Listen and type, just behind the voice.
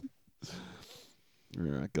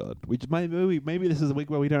Oh, God. Maybe this is a week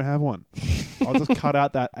where we don't have one. I'll just cut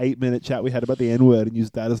out that 8-minute chat we had about the N-word and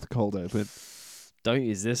use that as the cold open. Don't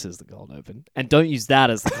use this as the cold open. And don't use that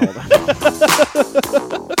as the cold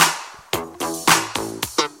open.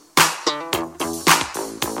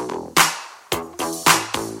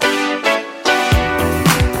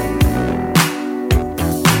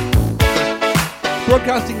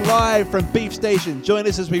 Broadcasting live from Beef Station. Join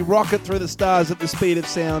us as we rocket through the stars at the speed of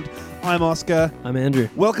sound. I'm Oscar. I'm Andrew.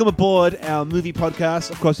 Welcome aboard our movie podcast.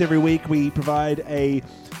 Of course, every week we provide a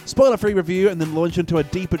spoiler-free review and then launch into a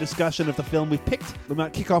deeper discussion of the film we've picked. We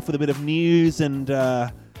might kick off with a bit of news and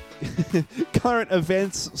current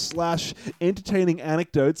events / entertaining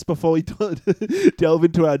anecdotes before we delve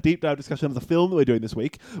into our deep dive discussion of the film that we're doing this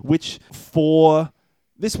week, which for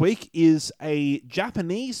this week is a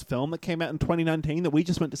Japanese film that came out in 2019 that we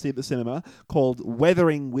just went to see at the cinema called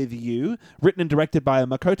Weathering With You, written and directed by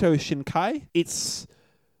Makoto Shinkai. It's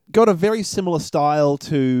got a very similar style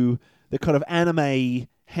to the kind of anime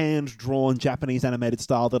hand-drawn Japanese animated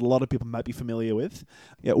style that a lot of people might be familiar with.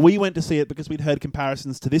 Yeah, we went to see it because we'd heard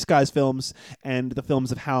comparisons to this guy's films and the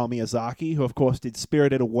films of Hayao Miyazaki, who of course did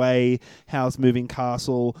Spirited Away, Howl's Moving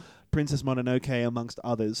Castle, Princess Mononoke, amongst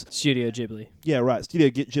others. Studio Ghibli. Yeah, right. Studio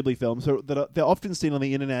Ghibli films. So they're often seen on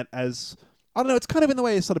the internet as, I don't know, it's kind of in the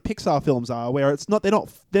way sort of Pixar films are, where it's not they're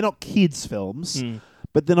not kids films,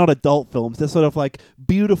 but they're not adult films. They're sort of like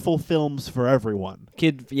beautiful films for everyone.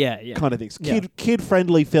 Kind of things. Kid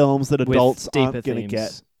friendly films that adults aren't going to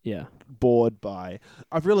get bored by.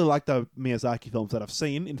 I've really liked the Miyazaki films that I've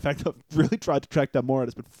seen. In fact, I've really tried to track down more, and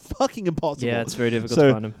it's been fucking impossible. Yeah, it's very difficult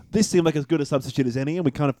to find them. This seemed like as good a substitute as any, and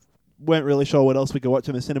we kind of weren't really sure what else we could watch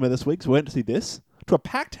in the cinema this week, so we went to see this. To a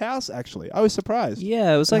packed house, actually. I was surprised.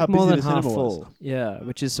 Yeah, it was like how more busy than the half cinema was. full. Yeah,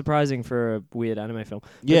 which is surprising for a weird anime film.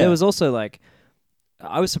 But Yeah. there was also like,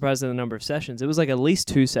 I was surprised at the number of sessions. It was like at least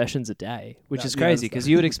 2 sessions a day, which is crazy because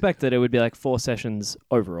you would expect that it would be like 4 sessions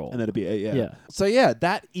overall. And that'd be it, yeah. Yeah. So yeah,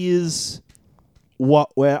 that is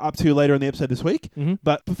what we're up to later in the episode this week. Mm-hmm.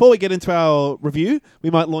 But before we get into our review,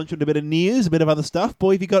 we might launch into a bit of news, a bit of other stuff.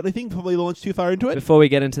 Boy, have you got anything before we launch too far into it? Before we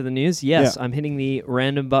get into the news, yes, Yeah. I'm hitting the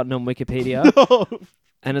random button on Wikipedia,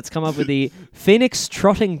 and it's come up with the Phoenix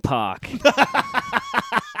Trotting Park.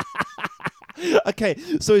 Okay,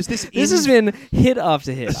 so is this This has been hit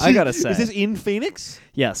after hit, I gotta say. Is this in Phoenix?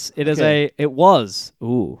 Yes, it is Okay. it was,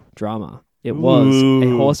 drama. It was a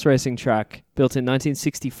Ooh. horse racing track built in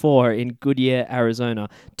 1964 in Goodyear, Arizona.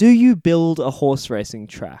 Do you build a horse racing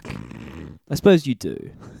track? I suppose you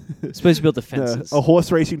do. I suppose you build the fences. A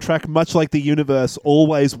horse racing track, much like the universe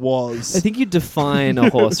always was. I think you define a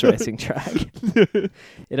horse racing track.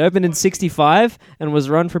 It opened in 65 and was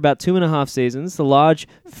run for about 2.5 seasons. The large,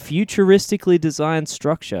 futuristically designed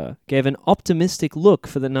structure gave an optimistic look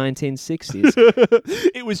for the 1960s.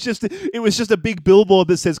 It was just a big billboard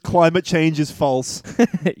that says climate change is false.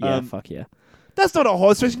 Fuck yeah. That's not a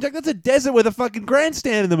horse racing track. That's a desert with a fucking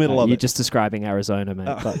grandstand in the middle of You're it. just describing Arizona, mate.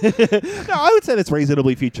 But No, I would say that's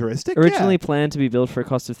reasonably futuristic. originally planned to be built for a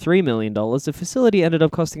cost of $3 million, the facility ended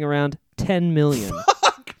up costing around $10 million.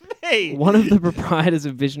 Hey. One of the proprietors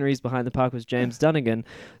and visionaries behind the park was James Dunnigan,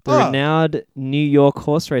 the renowned New York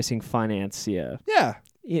horse racing financier. Yeah.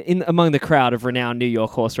 Among the crowd of renowned New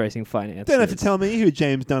York horse racing financiers. Don't have to tell me who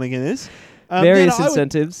James Dunnigan is. Various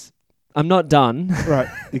incentives. I'm not done. Right.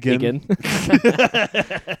 Again.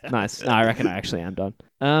 Nice. No, I reckon I actually am done.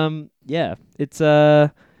 Yeah. It's though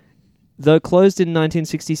closed in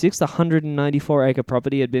 1966, the 194-acre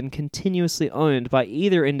property had been continuously owned by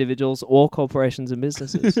either individuals or corporations and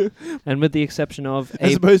businesses, and with the exception of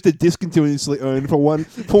As opposed to discontinuously owned for one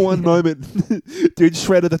moment. Dude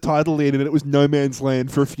shredded the title in and it was no man's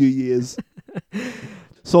land for a few years.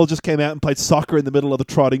 Soldiers came out and played soccer in the middle of the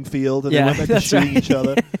trotting field and they went back to shooting each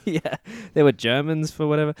other. Yeah, they were Germans for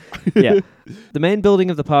whatever. Yeah. The main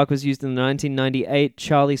building of the park was used in the 1998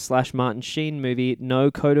 Charlie/Martin Sheen movie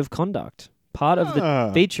No Code of Conduct. Part of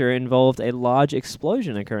the feature involved a large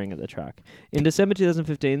explosion occurring at the track. In December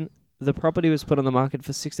 2015, the property was put on the market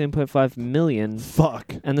for $16.5 million.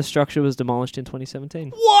 Fuck. And the structure was demolished in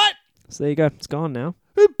 2017. What? So there you go. It's gone now.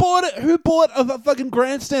 Who bought it? Who bought a fucking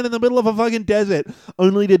grandstand in the middle of a fucking desert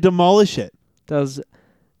only to demolish it? Does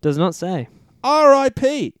not say.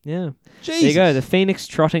 R.I.P. Yeah. Jesus. There you go. The Phoenix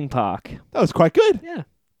Trotting Park. That was quite good. Yeah.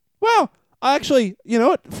 Wow. I actually, you know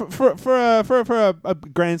what? For a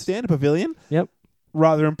grandstand, a pavilion. Yep.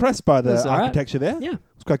 Rather impressed by the That's all right. architecture there. Yeah.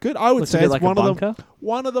 It's quite good. I would Looks say a bit it's like a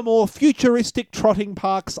one of the more futuristic trotting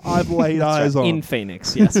parks I've laid eyes on. In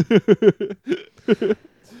Phoenix, yes.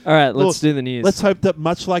 All right, let's do the news. Let's hope that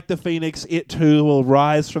much like the Phoenix, it too will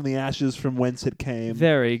rise from the ashes from whence it came.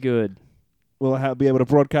 Very good. we'll be able to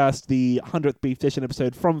broadcast the 100th Beef Session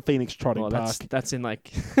episode from Phoenix Trotting Park. That's in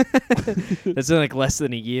like that's in like less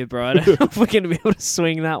than a year, bro. I don't know if we're going to be able to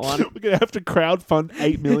swing that one. We're going to have to crowdfund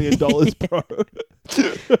 $8 million, bro.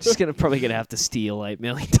 Probably going to have to steal $8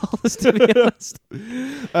 million, to be honest.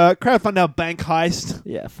 Crowdfund our bank heist.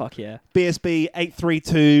 Yeah, fuck yeah. BSB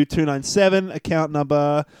 832297, account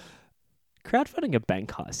number. Crowdfunding a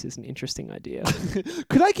bank heist is an interesting idea.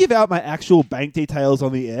 Could I give out my actual bank details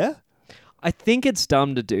on the air? I think it's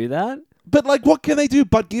dumb to do that. But, like, what can they do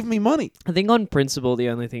but give me money? I think on principle, the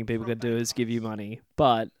only thing people can do is give you money.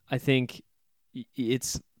 But I think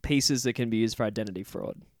it's pieces that can be used for identity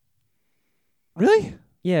fraud. Really?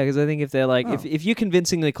 Yeah, because I think if they're like, if you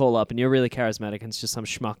convincingly call up and you're really charismatic and it's just some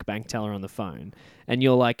schmuck bank teller on the phone, and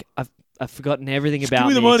you're like, I've forgotten everything about give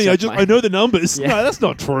me the money. I know the numbers. Yeah. No, that's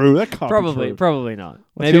not true. That can't be true. Probably not.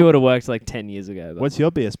 Maybe it would have worked like 10 years ago. But what's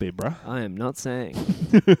your BSB, bro? I am not saying.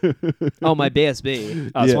 Oh, my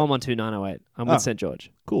BSB. Oh, it's 112908. I'm with St.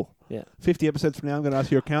 George. Cool. Yeah. 50 episodes from now, I'm going to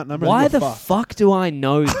ask your account number. Why the fuck do I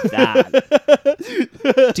know that?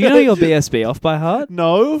 Do you know your BSB off by heart?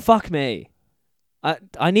 No. Fuck me.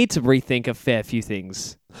 I need to rethink a fair few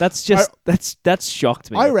things. That's just that's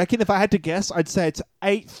shocked me. I reckon if I had to guess, I'd say it's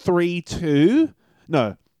 832.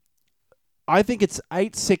 No, I think it's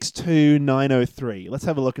 862903. Let's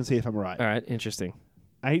have a look and see if I'm right. All right, interesting.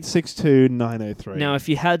 862903. Now, if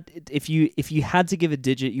you had to give a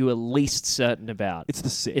digit you were least certain about, it's the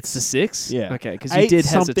 6. It's the 6. Yeah. Okay, because you did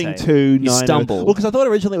hesitate. You stumbled. Well, because I thought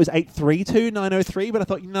originally it was 832903, but I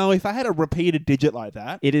thought if I had a repeated digit like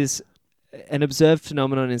that, it is an observed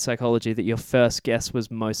phenomenon in psychology that your first guess was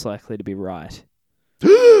most likely to be right.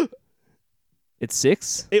 It's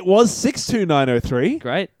 6? It was 62903.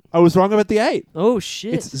 Great. I was wrong about the 8. Oh,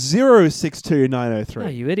 shit. It's 062903. Oh,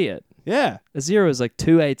 you idiot. Yeah. A 0 is like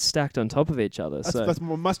 2 8s stacked on top of each other. That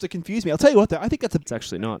must have confused me. I'll tell you what, though. I think that's It's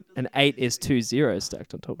actually not. An 8 is 2 0s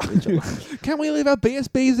stacked on top of each other. Can't we leave our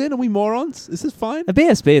BSBs in? Are we morons? Is this fine? A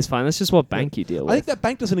BSB is fine. That's just what bank you deal with. I think that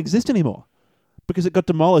bank doesn't exist anymore. Because it got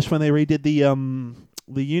demolished when they redid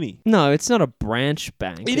the uni. No, it's not a branch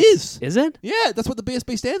bank. It is. Is it? Yeah, that's what the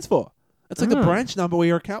BSB stands for. It's like the branch number where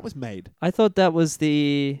your account was made. I thought that was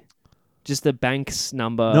just the bank's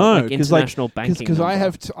number. No, like international banking. Because I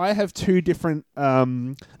have two different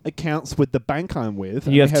accounts with the bank I'm with.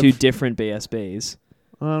 You have two different BSBs.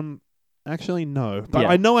 Actually no, but Yeah.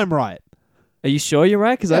 I know I'm right. Are you sure you're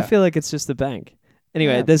right? Because I Yeah. feel like it's just the bank.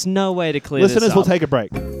 Anyway, Yeah. there's no way to clear this Listeners, up. we'll take a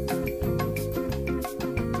break.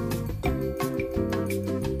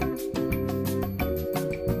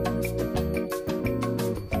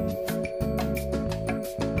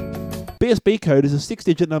 BSB code is a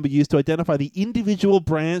 6-digit number used to identify the individual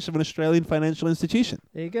branch of an Australian financial institution.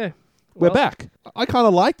 There you go. We're back. I kind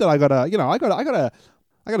of like that. I got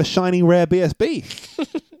a shiny rare BSB.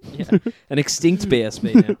 Yeah. An extinct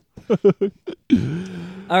BSB now.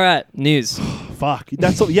 All right, news. Fuck.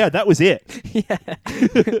 That's all. Yeah, that was it. Yeah.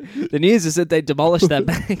 The news is that they demolished that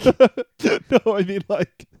bank. No, I mean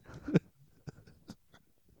like.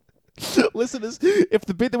 Listeners, if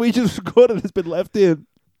the bit that we just recorded has been left in,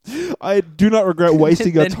 I do not regret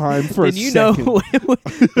wasting your time for a second.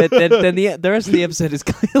 Then the rest of the episode is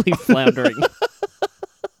clearly floundering.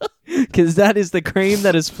 Because that is the cream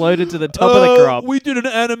that has floated to the top of the crop. We did an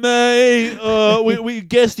anime. We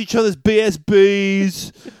guessed each other's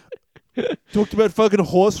BSBs. Talked about fucking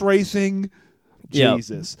horse racing. Yep.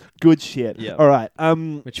 Jesus. Good shit. Yep. All right.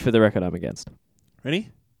 Which, for the record, I'm against. Ready?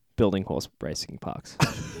 Building horse racing parks.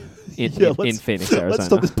 In Phoenix, Arizona. Let's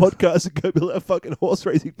stop this podcast and go build a fucking horse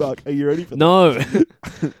racing park. Are you ready for that? No.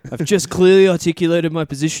 I've just clearly articulated my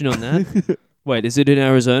position on that. Wait, is it in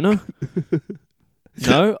Arizona?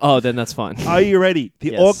 No? Oh, then that's fine. Are you ready?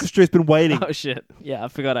 The Yes. orchestra's been waiting. Oh, shit. Yeah, I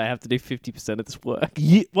forgot I have to do 50% of this work.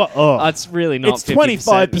 It's really not It's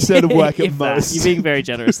 25% of work at If that. most. You're being very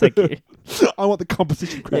generous, thank you. I want the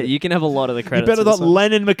composition Yeah, credit. you can have a lot of the You credit. better not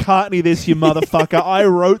Lennon McCartney this, you motherfucker. I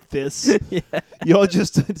wrote this. Yeah. You're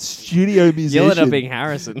just a studio musician. You'll end up being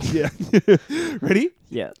Harrison. Yeah. Ready?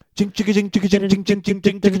 Yeah. Jing chicka jing chicka jing jing jing jing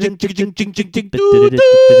jing jing jing jing jing jing jing.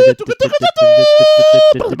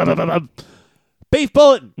 Beef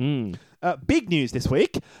Bulletin. Big news this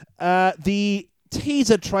week. The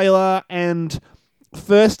teaser trailer and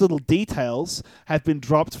first little details have been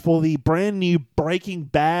dropped for the brand new Breaking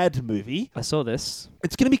Bad movie. I saw this.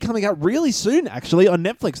 It's going to be coming out really soon, actually, on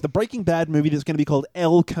Netflix. The Breaking Bad movie that's going to be called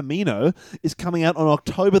El Camino is coming out on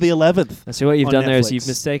October the 11th. I see what you've on done there is Netflix. you've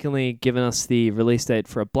mistakenly given us the release date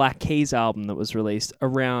for a Black Keys album that was released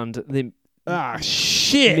around the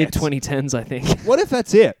Shit. mid-2010s, I think. What if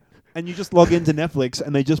that's it? And you just log into Netflix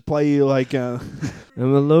and they just play you like... I'm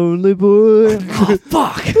a lonely boy. Oh,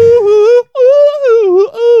 fuck!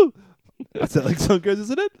 That's how that song goes,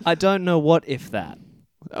 isn't it? I don't know what if that.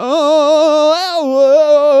 Oh,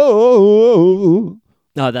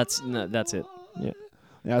 No, that's it. Yeah.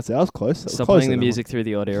 Yeah, that was close. That was Stop close playing the enough. music through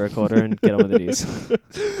the audio recorder and get on with it.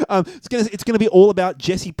 It's gonna be all about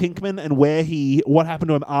Jesse Pinkman and what happened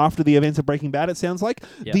to him after the events of Breaking Bad. It sounds like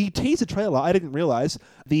the teaser trailer. I didn't realize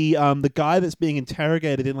the guy that's being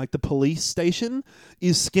interrogated in like the police station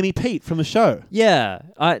is Skinny Pete from the show.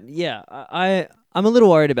 I'm a little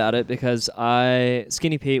worried about it because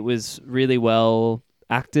Skinny Pete was really well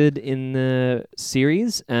acted in the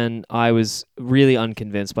series, and I was really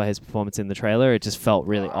unconvinced by his performance in the trailer. It just felt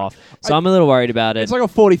really off. So I'm a little worried about it. It's like a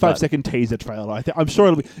 45-second teaser trailer. I'm sure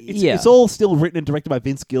it'll be. It's all still written and directed by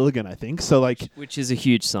Vince Gilligan, I think. So like, which is a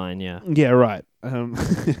huge sign. Yeah. Yeah. Right.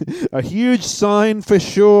 A huge sign for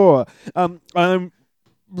sure. I'm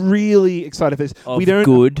really excited for this.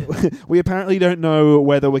 We apparently don't know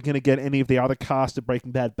whether we're going to get any of the other cast of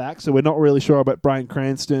Breaking Bad back, so we're not really sure about Bryan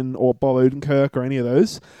Cranston or Bob Odenkirk or any of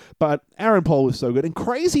those. But Aaron Paul was so good. And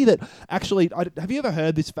crazy that actually, have you ever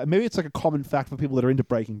heard this? Maybe it's like a common fact for people that are into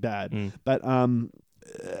Breaking Bad. But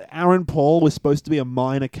Aaron Paul was supposed to be a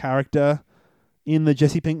minor character in the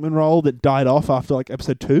Jesse Pinkman role that died off after like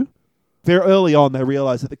episode 2. Very early on, they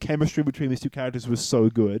realized that the chemistry between these two characters was so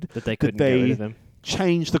good that they couldn't get rid of them.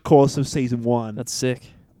 Changed the course of season 1. That's sick.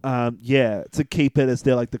 To keep it as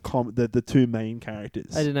they're like the two main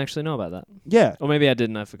characters. I didn't actually know about that. Yeah, or maybe I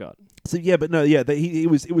didn't. I forgot. So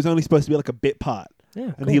it was only supposed to be like a bit part.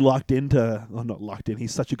 Yeah, and he lucked into. Oh, not lucked in.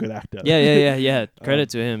 He's such a good actor. Yeah. Credit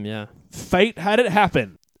to him. Yeah. Fate had it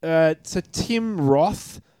happen. So Tim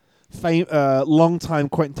Roth, longtime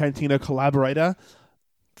Quentin Tarantino collaborator,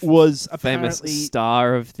 was famous apparently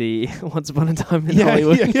star of the Once Upon a Time in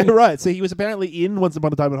Hollywood. Yeah, right. So he was apparently in Once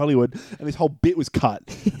Upon a Time in Hollywood, and this whole bit was cut.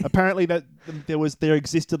 Apparently, that there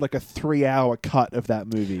existed like a 3-hour cut of that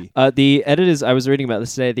movie. The editors, I was reading about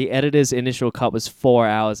this today. The editor's initial cut was 4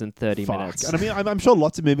 hours and 30 minutes. And I mean, I'm sure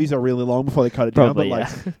lots of movies are really long before they cut it down. But like,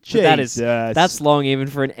 that's long even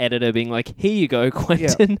for an editor being like, "Here you go,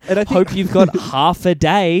 Quentin. And I hope you've got half a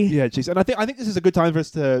day." Yeah, jeez. And I think this is a good time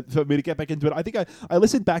for me to get back into it. I think I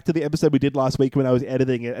listened back to the episode we did last week when I was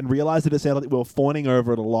editing it and realized that it sounded like we were fawning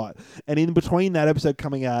over it a lot. And in between that episode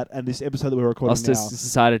coming out and this episode that we're recording Austin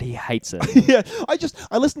decided he hates it. Yeah,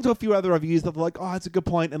 I listened to a few other reviews that were like, oh, it's a good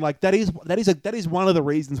point, and like that is one of the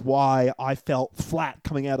reasons why I felt flat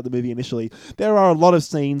coming out of the movie initially. There are a lot of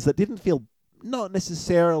scenes that didn't feel not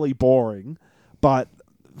necessarily boring, but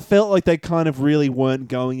felt like they kind of really weren't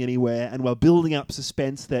going anywhere and were building up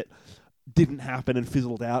suspense that didn't happen and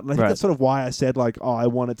fizzled out. And I think that's sort of why I said like, oh, I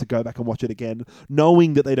wanted to go back and watch it again,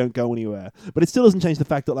 knowing that they don't go anywhere. But it still doesn't change the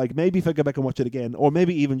fact that like maybe if I go back and watch it again, or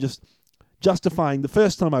maybe even just justifying the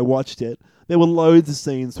first time I watched it, there were loads of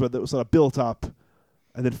scenes where that was sort of built up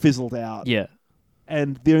and then fizzled out. Yeah.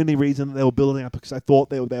 And the only reason they were building up because I thought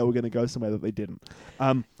they were going to go somewhere that they didn't.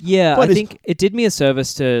 I think it did me a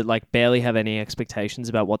service to like barely have any expectations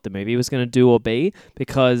about what the movie was going to do or be,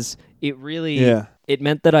 because it really it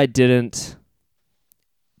meant that I didn't.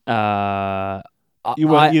 I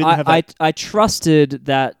trusted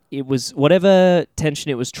that it was whatever tension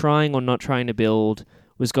it was trying or not trying to build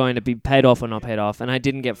was going to be paid off or not paid off, and I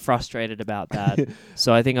didn't get frustrated about that.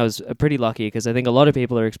 So I think I was pretty lucky, because I think a lot of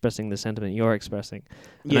people are expressing the sentiment you're expressing,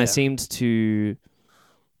 and I seemed to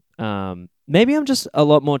maybe I'm just a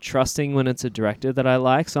lot more trusting when it's a director that I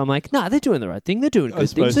like, so I'm like, nah, they're doing the right thing, they're doing good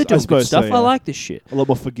things, they're doing good stuff, I like this shit. A lot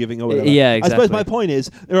more forgiving or whatever. Yeah, exactly. I suppose my point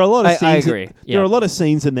is there are a lot of scenes. I agree. There are a lot of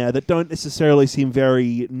scenes in there that don't necessarily seem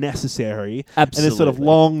very necessary. Absolutely. And there's sort of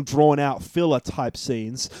long, drawn-out filler type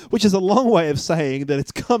scenes, which is a long way of saying that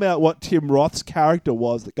it's come out what Tim Roth's character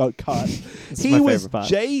was that got cut. He was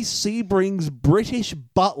Jay Sebring's British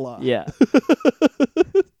butler. Yeah.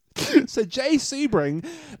 So Jay Sebring,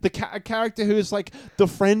 a character who is like the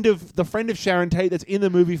friend of Sharon Tate that's in the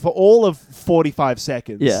movie for all of 45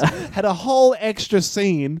 seconds, had a whole extra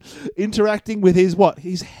scene interacting with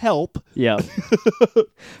his help. Yeah.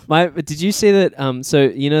 Did you see that? So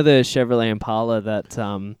you know the Chevrolet Impala that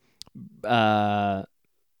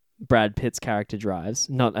Brad Pitt's character drives,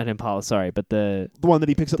 not an Impala, sorry, but the one that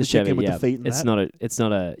he picks up the Chevy, chicken with the feet. And it's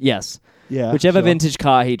not a yes. Yeah, whichever vintage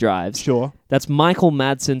car he drives. Sure. That's Michael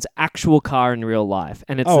Madsen's actual car in real life.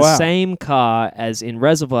 And it's the same car as in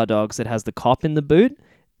Reservoir Dogs that has the cop in the boot.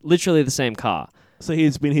 Literally the same car. So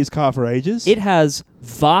he's been his car for ages? It has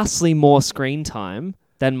vastly more screen time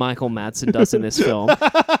than Michael Madsen does in this film.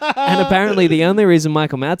 And apparently the only reason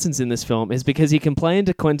Michael Madsen's in this film is because he complained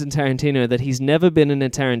to Quentin Tarantino that he's never been in a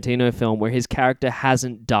Tarantino film where his character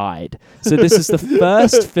hasn't died. So this is the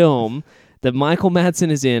first film that Michael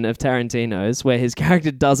Madsen is in of Tarantino's where his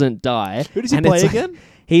character doesn't die. Who does he play again?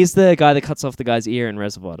 He's the guy that cuts off the guy's ear in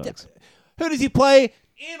Reservoir Dogs. Who does he play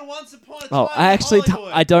in Once Upon a Time I actually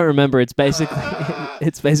Hollywood? I don't remember. It's basically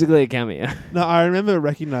it's basically a cameo. No, I remember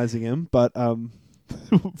recognizing him, but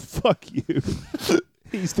fuck you.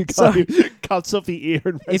 He's the guy who cuts off the ear.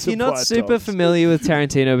 And if you're not super familiar with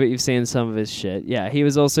Tarantino, but you've seen some of his shit, yeah, he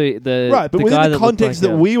was also the right. But the within guy the context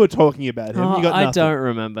that we were talking about him, you got nothing. I don't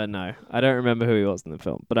remember. No, I don't remember who he was in the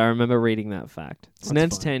film, but I remember reading that fact. It's an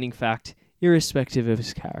entertaining fact, irrespective of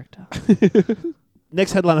his character.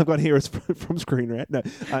 Next headline I've got here is from Screen Rant. No,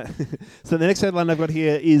 so the next headline I've got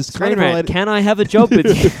here is Screen Rant. Can I have a job with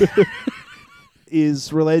you?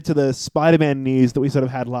 Is related to the Spider-Man news that we sort of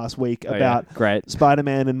had last week about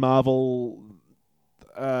Spider-Man and Marvel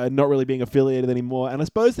not really being affiliated anymore. And I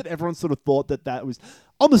suppose that everyone sort of thought that was,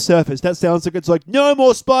 on the surface, that sounds like it's like, no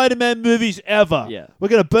more Spider-Man movies ever. Yeah. We're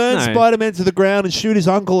going to burn Spider-Man to the ground and shoot his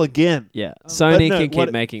uncle again. Yeah. Sony can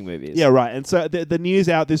keep making movies. Yeah, right. And so the news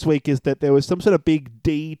out this week is that there was some sort of big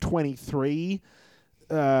D23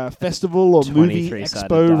 festival or movie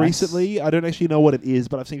expo recently. I don't actually know what it is,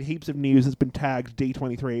 but I've seen heaps of news that's been tagged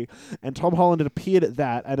D23, and Tom Holland had appeared at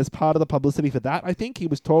that, and as part of the publicity for that, I think he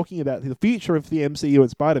was talking about the future of the MCU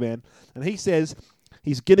and Spider-Man, and he says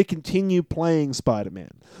he's going to continue playing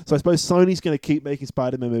Spider-Man. So I suppose Sony's going to keep making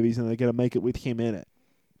Spider-Man movies, and they're going to make it with him in it.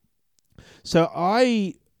 So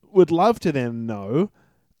I would love to then know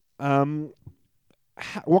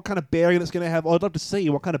what kind of bearing it's going to have. I'd love to see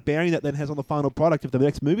what kind of bearing that then has on the final product of the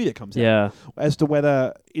next movie that comes out. As to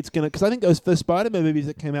whether it's going to... Because I think those first Spider-Man movies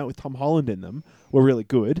that came out with Tom Holland in them were really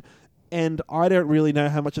good. And I don't really know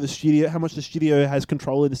how much the studio has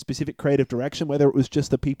control in the specific creative direction, whether it was just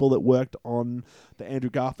the people that worked on the Andrew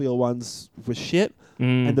Garfield ones were shit,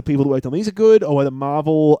 and the people that worked on these are good, or whether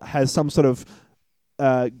Marvel has some sort of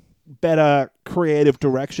better creative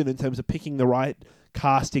direction in terms of picking the right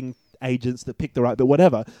casting agents that pick the right, but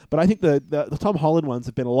whatever. But I think the Tom Holland ones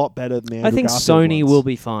have been a lot better than the Andrew Garfield Sony ones. will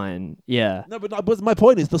be fine. Yeah. No, but my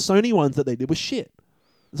point is the Sony ones that they did were shit.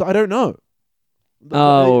 So I don't know.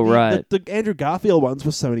 Right. The Andrew Garfield ones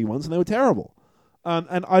were Sony ones, and they were terrible.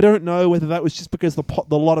 And I don't know whether that was just because the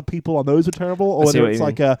lot of people on those were terrible, or whether it's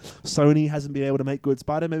like Sony hasn't been able to make good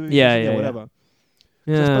Spider-Man movies, or whatever.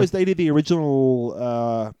 Yeah. So I suppose they did the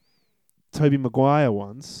original Tobey Maguire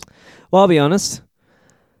ones. Well, I'll be honest.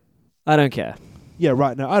 I don't care. Yeah,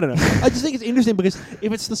 right. No, I don't know. I just think it's interesting because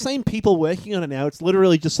if it's the same people working on it now, it's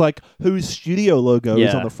literally just like whose studio logo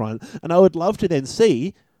is on the front. And I would love to then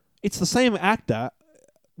see it's the same actor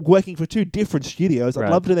working for two different studios. I'd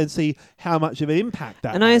love to then see how much of an impact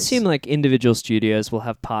that has. I assume like individual studios will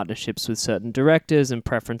have partnerships with certain directors and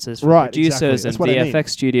preferences for producers and VFX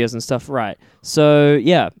studios and stuff. Right. So,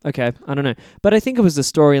 yeah, okay. I don't know. But I think it was the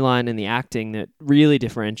storyline and the acting that really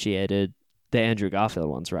differentiated the Andrew Garfield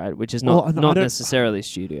ones, right? Which is not necessarily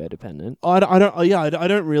studio dependent. I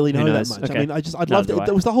don't really know that much. Okay. I mean, I'd love to.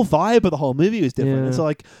 It was the whole vibe of the whole movie was different. Yeah. And so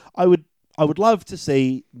like I would love to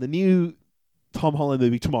see the new Tom Holland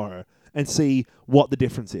movie tomorrow and see what the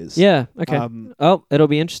difference is. Yeah, okay. It'll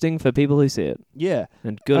be interesting for people who see it. Yeah.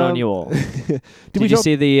 And good on you all. Did you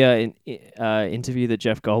see the interview that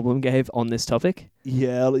Jeff Goldblum gave on this topic?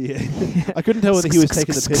 Yeah. I couldn't tell whether he was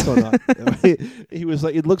taking the piss or not. He was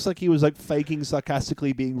like, it looks like he was like faking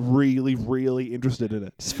sarcastically being really, really interested in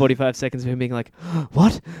it. Just 45 seconds of him being like,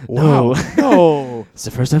 what? Wow. No. It's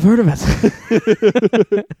the first I've heard of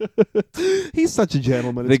it. He's such a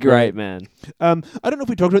gentleman. The great man. I don't know if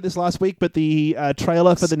we talked about this last week, but the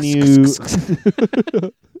trailer for the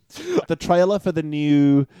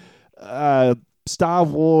new Star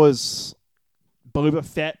Wars Boba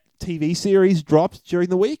Fett TV series dropped during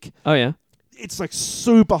the week. Oh yeah. It's like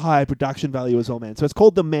super high production value as well, man. So it's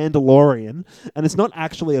called The Mandalorian, and it's not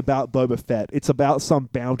actually about Boba Fett. It's about some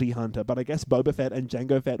bounty hunter. But I guess Boba Fett and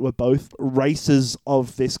Jango Fett were both races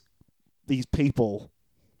of these people.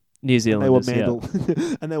 New Zealanders,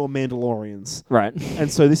 and they were Mandalorians. Right.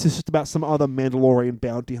 And so this is just about some other Mandalorian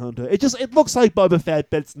bounty hunter. It looks like Boba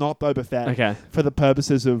Fett, but it's not Boba Fett. Okay. For the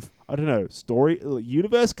purposes of, I don't know, story,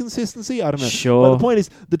 universe consistency? I don't know. Sure. But the point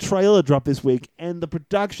is, the trailer dropped this week, and the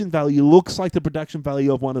production value looks like the production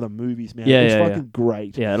value of one of the movies, man. It's fucking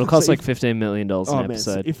great. Yeah, it'll cost like $15 million an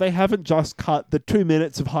episode. Man, if they haven't just cut the 2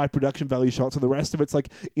 minutes of high production value shots and the rest of it's like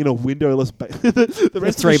in a windowless... the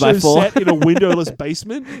rest of the show's set in a windowless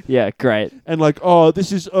basement. Yeah, great. And like,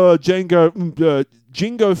 this is Jango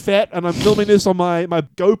Jingo Fett, and I'm filming this on my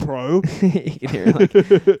GoPro. You can hear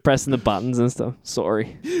like pressing the buttons and stuff.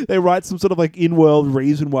 Sorry. They write some sort of like in-world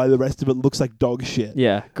reason why the rest of it looks like dog shit.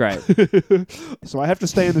 Yeah, great. So I have to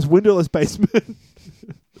stay in this windowless basement.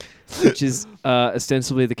 Which is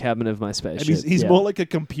ostensibly the cabin of my spaceship. And he's more like a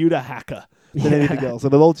computer hacker than anything else.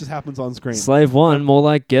 And it all just happens on screen. Slave one, more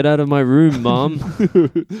like get out of my room, Mom.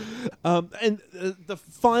 And the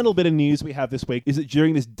final bit of news we have this week is that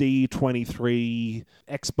during this D23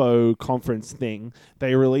 Expo conference thing,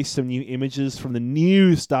 they released some new images from the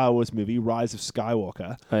new Star Wars movie, Rise of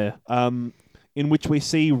Skywalker. Oh, yeah. In which we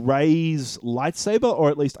see Rey's lightsaber, or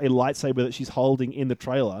at least a lightsaber that she's holding in the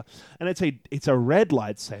trailer, and it's a red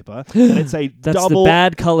lightsaber, and it's a That's double. the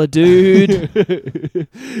bad color, dude.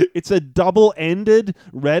 It's a double-ended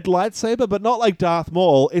red lightsaber, but not like Darth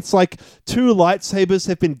Maul. It's like two lightsabers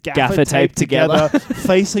have been gaffer taped together,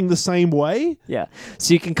 facing the same way. Yeah,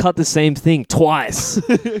 so you can cut the same thing twice.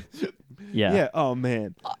 Yeah. Yeah. Oh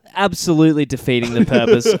man. Absolutely defeating the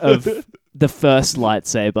purpose of the first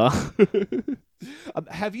lightsaber.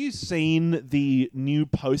 Have you seen the new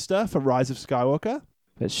poster for Rise of Skywalker?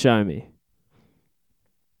 But show me.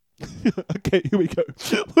 Okay, here we go.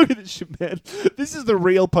 Look at this shit, man. This is the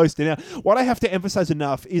real poster. Now, what I have to emphasize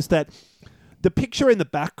enough is that the picture in the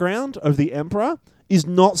background of the Emperor is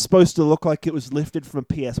not supposed to look like it was lifted from a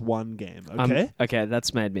PS1 game, okay? Okay,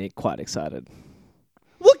 that's made me quite excited.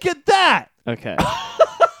 Look at that! Okay.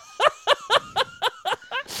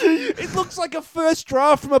 It looks like a first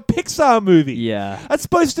draft from a Pixar movie. Yeah. That's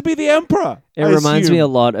supposed to be the Emperor. It reminds me a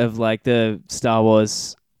lot of like the Star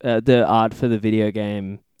Wars, the art for the video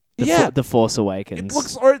game, The Force Awakens.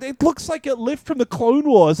 It looks like it lifted from the Clone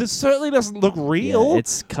Wars. It certainly doesn't look real. Yeah,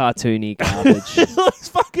 it's cartoony garbage. It looks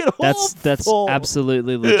fucking awful. That's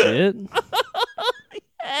absolutely legit.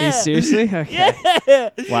 Are you seriously? Okay. Yeah.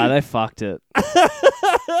 Wow, they fucked it.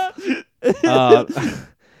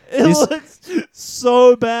 It looks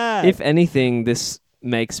so bad. If anything, this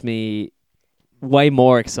makes me way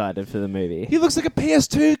more excited for the movie. He looks like a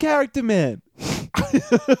PS2 character, man.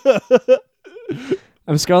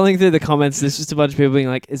 I'm scrolling through the comments. There's just a bunch of people being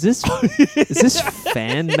like, "Is this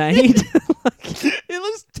fan made?" It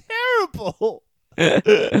looks terrible.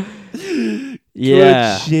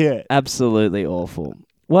 Yeah, good shit. Absolutely awful.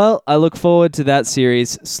 Well, I look forward to that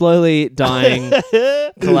series slowly dying,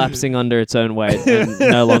 collapsing under its own weight, and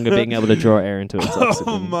no longer being able to draw air into its oxygen.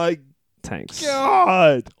 Oh my tanks!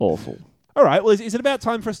 God, Awful. All right, well, is it about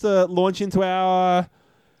time for us to launch into our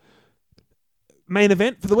main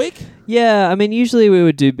event for the week? Yeah, I mean, usually we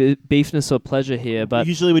would do beefness or pleasure here, but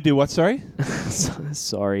usually we do what? Sorry.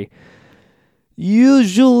 Sorry.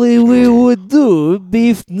 Usually we would do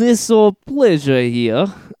beefness or pleasure here,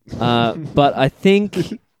 but I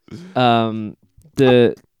think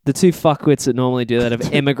the two fuckwits that normally do that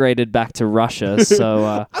have emigrated back to Russia.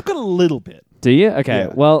 So I've got a little bit. Do you? Okay.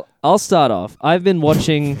 Yeah. Well, I'll start off. I've been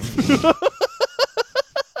watching.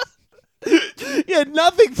 Yeah,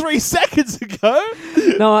 nothing 3 seconds ago.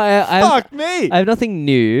 No, Fuck me. I have nothing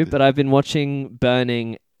new, but I've been watching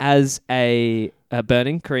Burning as a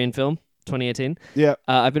Burning Korean film. 2018. Yeah.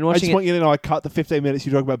 I've been I watching just want you to know I cut the 15 minutes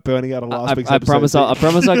you talk about burning out of last week's I episode.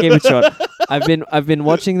 promise I'll keep it short. I've been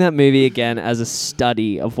watching that movie again as a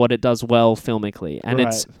study of what it does well filmically, and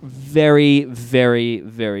it's very, very,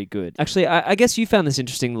 very good. Actually, I guess you found this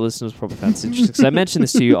interesting. The listeners probably found this interesting because I mentioned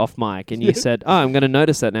this to you off mic, and you said, "Oh, I'm going to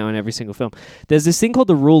notice that now in every single film." There's this thing called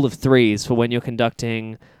the rule of threes for when you're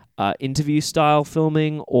conducting interview style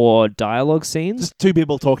filming or dialogue scenes. Just two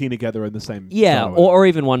people talking together in the same. Yeah, or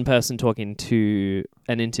even one person talking to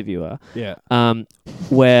an interviewer. Yeah.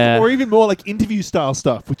 Where or even more like interview style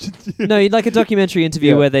stuff, which no, like a documentary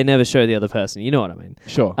interview where they never show the other person. You know what I mean?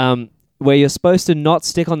 Sure. Where you're supposed to not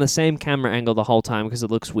stick on the same camera angle the whole time because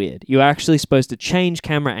it looks weird. You're actually supposed to change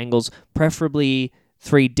camera angles, preferably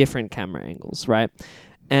 3 different camera angles, right?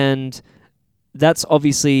 And that's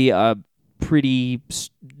obviously a pretty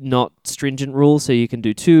not stringent rule, so you can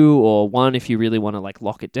do 2 or 1 if you really want to like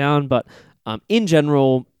lock it down. But in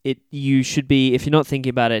general, you should be, if you're not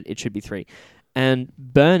thinking about it, it should be 3. And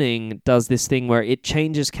Burning does this thing where it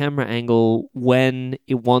changes camera angle when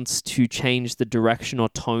it wants to change the direction or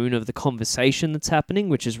tone of the conversation that's happening,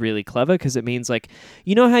 which is really clever because it means like,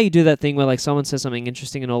 you know how you do that thing where like someone says something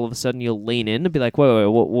interesting and all of a sudden you'll lean in and be like,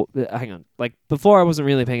 whoa, hang on. Like before I wasn't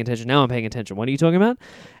really paying attention. Now I'm paying attention. What are you talking about?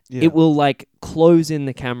 Yeah. It will like close in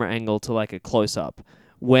the camera angle to like a close up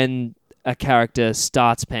when a character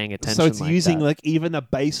starts paying attention. So it's like using that. like even the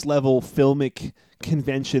base level filmic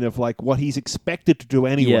convention of like what he's expected to do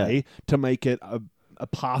anyway to make it a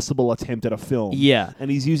passable attempt at a film. Yeah.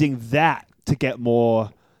 And he's using that to get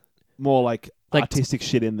more like like artistic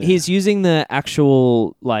shit in there. He's using the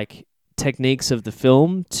actual like techniques of the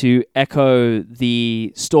film to echo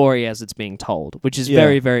the story as it's being told, which is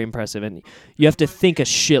very, very impressive. And you have to think a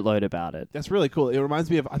shitload about it. That's really cool. It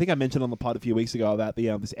reminds me of, I think I mentioned on the pod a few weeks ago about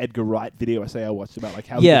the this Edgar Wright video essay I watched about like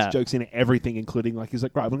how he gets jokes in everything, including like he's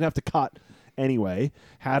like, right, I'm gonna have to cut anyway.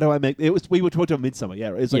 How do I make it? We were talking about Midsummer.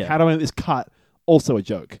 Yeah, it's like how do I make this cut also a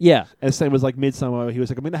joke? Yeah, and the same was like Midsummer. He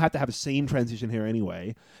was like, I'm gonna have to have a scene transition here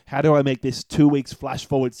anyway. How do I make this 2 weeks flash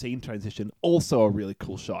forward scene transition also a really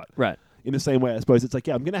cool shot? Right. In the same way, I suppose it's like,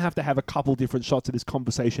 I'm going to have a couple different shots of this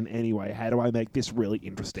conversation anyway. How do I make this really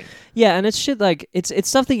interesting? Yeah, and it's shit like, it's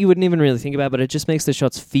stuff that you wouldn't even really think about, but it just makes the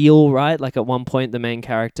shots feel right. Like at one point, the main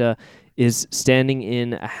character is standing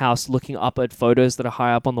in a house looking up at photos that are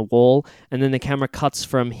high up on the wall, and then the camera cuts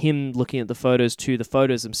from him looking at the photos to the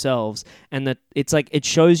photos themselves, and that it's like it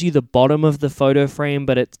shows you the bottom of the photo frame,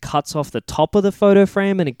 but it cuts off the top of the photo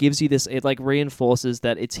frame, and it gives you this, it like reinforces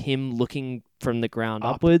that it's him looking from the ground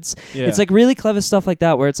upwards. Yeah. It's like really clever stuff like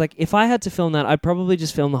that, where it's like, if I had to film that, I'd probably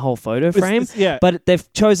just film the whole photo frame. But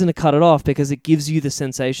they've chosen to cut it off because it gives you the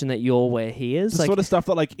sensation that you're where he is. The like, sort of stuff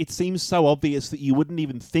that like it seems so obvious that you wouldn't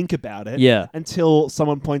even think about it. Yeah. Until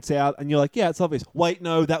someone points out, and you're like, yeah, it's obvious. Wait,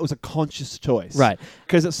 no, that was a conscious choice. Right.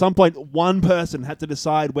 Because at some point, one person had to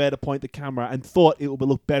decide where to point the camera and thought it would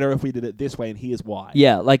look better if we did it this way, and here's why.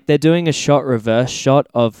 Yeah, like they're doing a reverse shot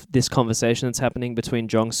of this conversation that's happening between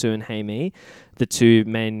Jong-soo and Hae-mi, the two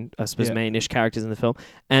main, I suppose, main-ish characters in the film.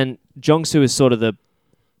 And Jong-soo is sort of the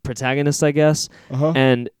protagonist, I guess.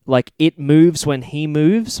 And like it moves when he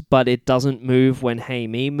moves, but it doesn't move when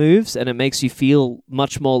Hae-mi moves, and it makes you feel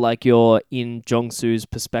much more like you're in Jong-soo's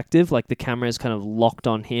perspective. Like the camera is kind of locked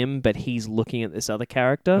on him, but he's looking at this other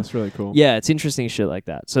character. That's really cool. Yeah, it's interesting shit like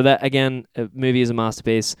that. So that, again, a movie is a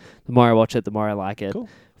masterpiece. The more I watch it, the more I like it. Cool.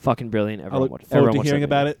 Fucking brilliant. I look forward to hearing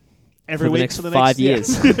about it every week for the next 5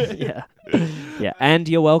 years. Yeah. Yeah, and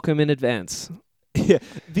you're welcome in advance. Yeah.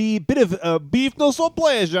 The bit of beefness or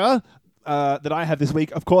pleasure that I have this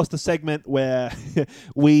week, of course, the segment where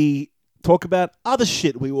we talk about other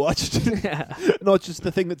shit we watched, not just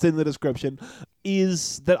the thing that's in the description,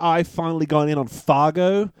 is that I've finally gone in on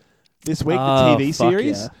Fargo this week, the TV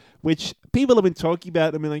series, which people have been talking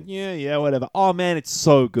about and been like, yeah, whatever. Oh, man, it's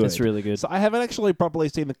so good. It's really good. So I haven't actually properly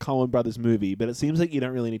seen the Coen Brothers movie, but it seems like you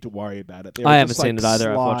don't really need to worry about it. I haven't seen it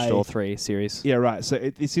either. I've watched all three series. Yeah, right. So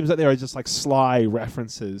it seems like there are just like sly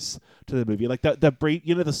references to the movie. Like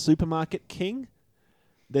the supermarket king?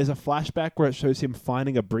 There's a flashback where it shows him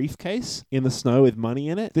finding a briefcase in the snow with money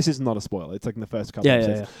in it. This is not a spoiler. It's like in the first couple of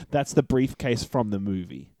episodes. Yeah. That's the briefcase from the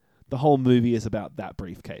movie. The whole movie is about that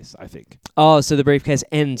briefcase, I think. Oh, so the briefcase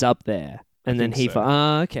ends up there. And then he... so.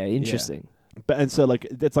 Okay, interesting. Yeah. And so, like,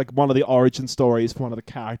 it's like one of the origin stories for one of the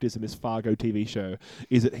characters in this Fargo TV show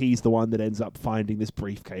is that he's the one that ends up finding this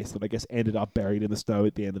briefcase that I guess ended up buried in the snow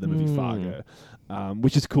at the end of the movie Fargo,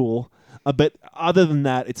 which is cool. But other than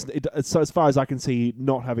that, it's so as far as I can see,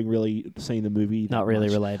 not having really seen the movie, not really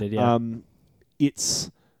much, related. Yeah, it's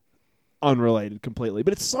unrelated completely,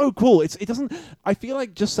 but it's so cool. It doesn't. I feel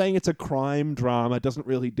like just saying it's a crime drama doesn't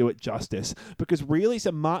really do it justice, because really,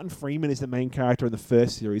 so Martin Freeman is the main character in the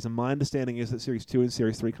first series, and my understanding is that series 2 and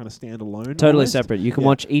series 3 kind of stand alone. Totally almost. Separate. You can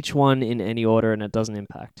watch each one in any order, and it doesn't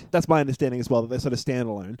impact. That's my understanding as well, that they're sort of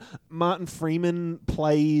standalone. Martin Freeman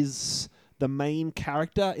plays the main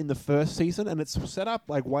character in the first season, and it's set up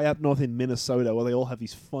like way up north in Minnesota, where they all have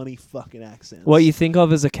these funny fucking accents. What you think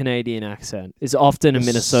of as a Canadian accent is often a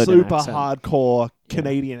Minnesota super accent. Hardcore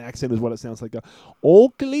Canadian accent is what it sounds like.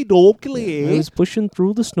 Oakley dokley. I was pushing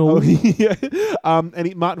through the snow.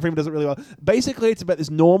 Martin Freeman does it really well. Basically, it's about this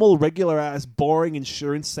normal, regular ass, boring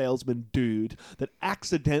insurance salesman dude that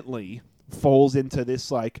accidentally falls into this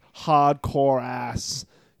like hardcore ass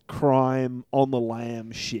crime on the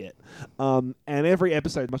lam shit. And every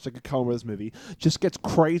episode, much like a Coen Brothers movie, just gets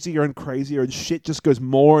crazier and crazier, and shit just goes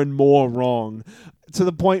more and more wrong, to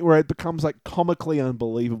the point where it becomes like comically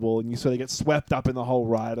unbelievable, and you sort of get swept up in the whole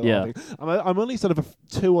ride. I'm only sort of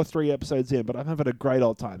 2 or 3 episodes in, but I've had a great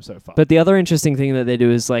old time so far. But the other interesting thing that they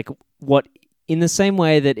do is like, what, in the same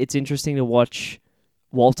way that it's interesting to watch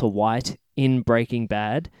Walter White in Breaking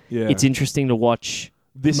Bad, it's interesting to watch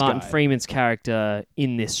Martin Freeman's character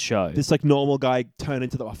in this show. This like normal guy turn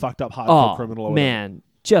into the fucked up hardcore criminal. Or man,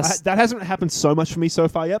 that hasn't happened so much for me so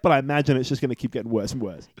far yet, but I imagine it's just going to keep getting worse and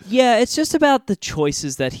worse. Yeah, it's just about the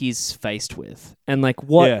choices that he's faced with, and like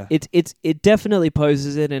what it definitely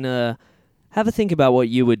poses it in a. Have a think about what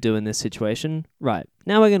you would do in this situation. Right.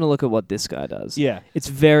 Now we're going to look at what this guy does. Yeah. It's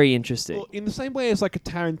very interesting. Well, in the same way as like a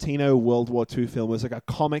Tarantino World War II film was like a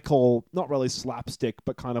comical, not really slapstick,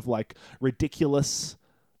 but kind of like ridiculous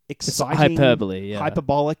exciting, hyperbole,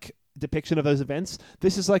 hyperbolic depiction of those events.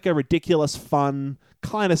 This is like a ridiculous, fun,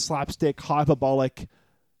 kind of slapstick, hyperbolic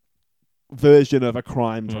version of a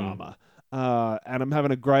crime drama. And I'm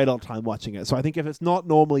having a great old time watching it. So I think if it's not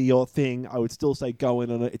normally your thing, I would still say go in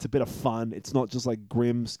on it. It's a bit of fun. It's not just like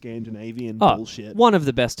grim Scandinavian bullshit. One of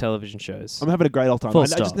the best television shows. I'm having a great old time. I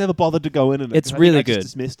just never bothered to go in on it. It's really good. I just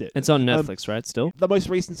dismissed it. It's on Netflix, right? Still? The most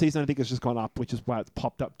recent season, I think, has just gone up, which is why it's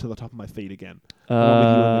popped up to the top of my feed again.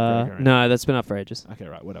 No, that's been up for ages. Okay,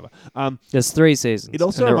 right, whatever. There's 3 seasons. It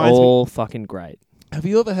also and they're reminds all fucking great. Have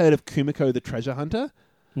you ever heard of Kumiko the Treasure Hunter?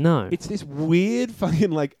 No. It's this weird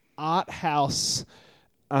fucking like art house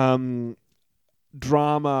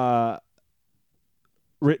drama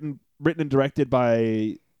written and directed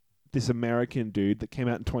by this American dude that came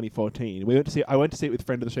out in 2014. I went to see it with a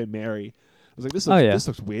friend of the show, Mary. I was like, this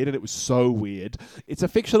looks weird, and it was so weird. It's a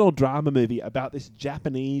fictional drama movie about this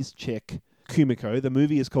Japanese chick, Kumiko. The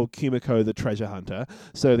movie is called Kumiko the Treasure Hunter.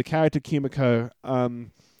 So the character Kumiko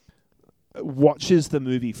watches the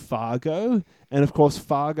movie Fargo, and of course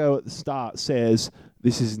Fargo at the start says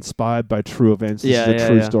this is inspired by true events, this is a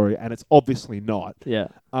true story, and it's obviously not. Yeah.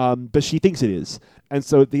 But she thinks it is. And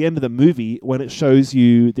so at the end of the movie, when it shows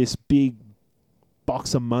you this big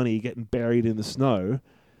box of money getting buried in the snow,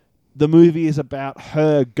 the movie is about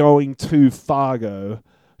her going to Fargo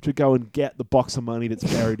to go and get the box of money that's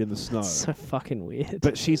buried in the snow. So fucking weird.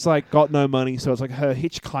 But she's like got no money, so it's like her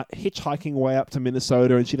hitchhiking way up to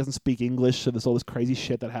Minnesota, and she doesn't speak English, so there's all this crazy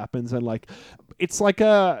shit that happens, and like it's like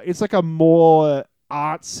a more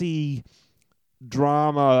artsy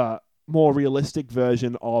drama, more realistic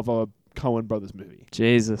version of a Coen Brothers movie.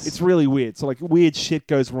 Jesus. It's really weird. So like weird shit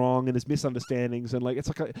goes wrong, and there's misunderstandings, and like it's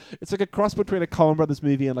like a cross between a Coen Brothers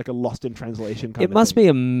movie and like a Lost in Translation kind of thing. It must be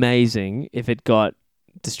amazing if it got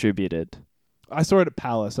distributed. I saw it at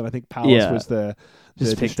Palace, and I think Palace was the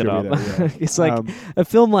just picked it up. Yeah. It's like a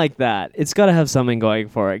film like that. It's got to have something going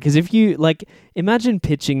for it. Because if you like, imagine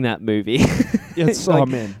pitching that movie. It's like, oh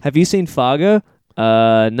man, have you seen Fargo?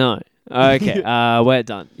 No. Okay, we're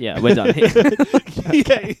done. Yeah, we're done here.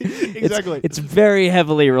 Yeah, exactly. It's very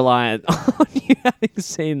heavily reliant on you having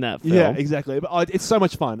seen that film. Yeah, exactly. But it's so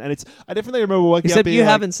much fun, and I definitely remember working. Except out you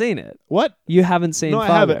haven't seen it. What? You haven't seen? No,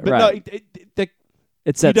 Fargo, I haven't. But right. no,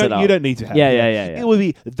 it sets it up. You don't need to have. Yeah.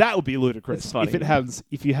 That would be ludicrous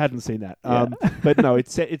if you hadn't seen that. Yeah. But no, it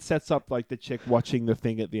sets up like the chick watching the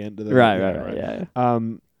thing at the end of the right. Yeah.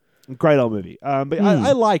 Great old movie. But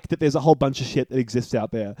I like that there's a whole bunch of shit that exists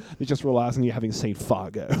out there that just relies on you having seen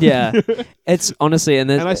Fargo. Yeah, it's honestly,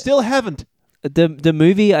 and I still haven't. The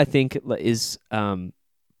movie I think is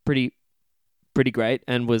pretty great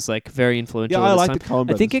and was like very influential. Yeah, I like time. the Coen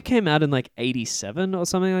Brothers. I think it came out in like 87 or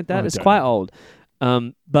something like that. Oh, it's quite old.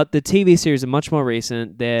 But the TV series are much more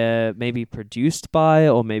recent. They're maybe produced by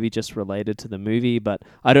or maybe just related to the movie, but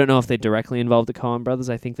I don't know if they directly involved the Coen Brothers.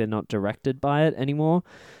 I think they're not directed by it anymore,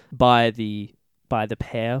 by the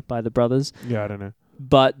brothers. Yeah, I don't know.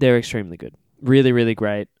 But they're extremely good. Really, really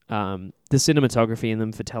great. The cinematography in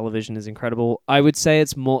them for television is incredible. I would say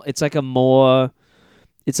it's like the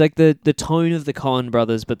tone of the Coen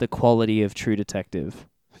Brothers, but the quality of True Detective.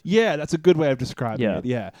 Yeah, that's a good way of describing Yeah. it.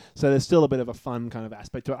 Yeah. So there's still a bit of a fun kind of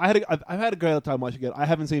aspect to it. I've had a great time watching it. I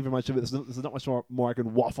haven't seen very much of it. There's not much more I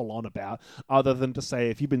can waffle on about, other than to say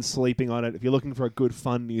if you've been sleeping on it, if you're looking for a good,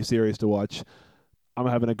 fun new series to watch, I'm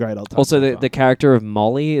having a great old time. Also, the character of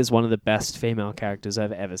Molly is one of the best female characters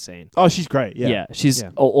I've ever seen. Oh, she's great. Yeah. She's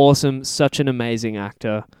awesome. Such an amazing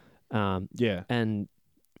actor. And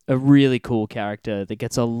a really cool character that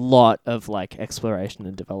gets a lot of like exploration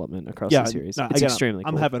and development across the series. It's extremely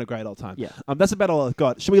cool. I'm having a great old time. Yeah. That's about all I've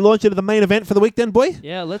got. Should we launch into the main event for the week then, boy?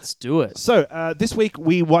 Yeah, let's do it. So, this week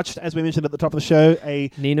we watched, as we mentioned at the top of the show,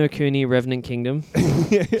 a Ni no Kuni Revenant Kingdom.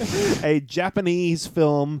 a Japanese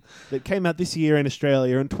film that came out this year in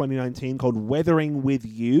Australia in 2019 called Weathering With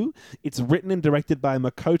You. It's written and directed by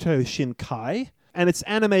Makoto Shinkai, and it's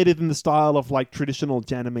animated in the style of like traditional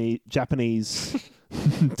Japanese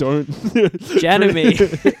don't Janime.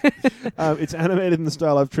 it's animated in the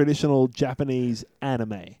style of traditional Japanese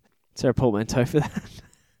anime. Is there a portmanteau for that?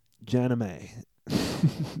 Janime.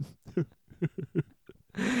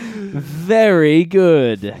 Very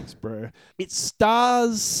good. Thanks, bro. It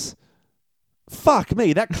stars... Fuck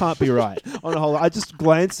me, that can't be right. On a whole, I just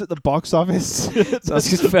glanced at the box office. That's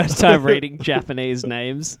his first time reading Japanese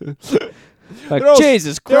names. Like,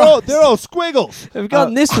 Jesus They're Christ. all squiggles. I've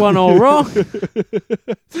gotten this one all wrong.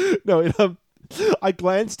 No, I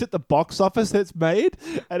glanced at the box office that's made,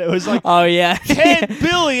 and it was like, oh, yeah. 10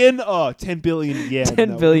 billion. Oh, 10 billion yen.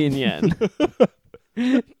 10 billion yen.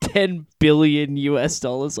 $10 billion US.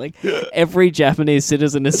 Like, every Japanese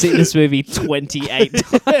citizen has seen this movie 28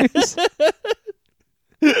 times.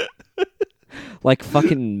 Like,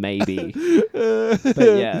 fucking maybe. But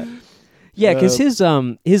yeah. Yeah, because his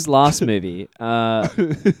last movie,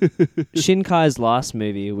 Shinkai's last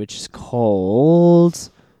movie, which is called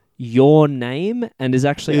Your Name and is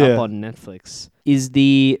actually up on Netflix, is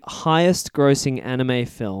the highest grossing anime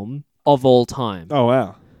film of all time. Oh,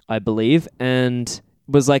 wow. I believe, and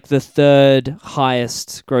was like the third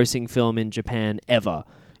highest grossing film in Japan ever,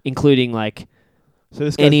 including like so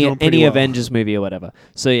this guy's any well. Avengers movie or whatever.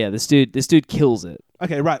 So yeah, this dude kills it.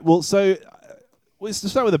 Okay, right. Well, so let's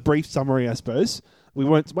start with a brief summary, I suppose. We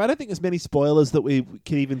won't. Well, I don't think there's many spoilers that we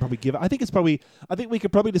can even probably give. I think we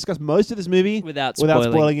could probably discuss most of this movie without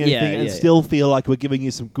spoiling anything, and still feel like we're giving you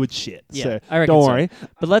some good shit. Yeah, so I reckon don't worry. So.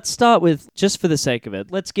 But let's start with, just for the sake of it,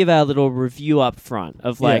 let's give our little review up front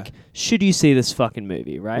of like, should you see this fucking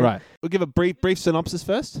movie, right? Right. We'll give a brief synopsis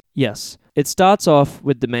first. Yes. It starts off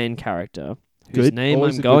with the main character, whose name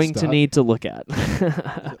Always I'm going to need to look at.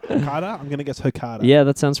 Hokada? I'm going to guess Hokada. Yeah,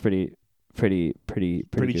 that sounds pretty Pretty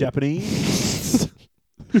good. Japanese.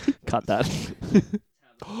 Cut that.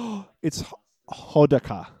 It's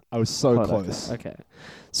Hodaka. I was so Hodaka. close. Okay.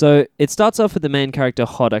 So it starts off with the main character,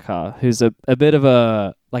 Hodaka, who's a bit of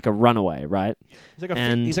a runaway, right? He's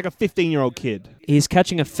like a 15-year-old kid. He's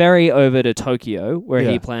catching a ferry over to Tokyo where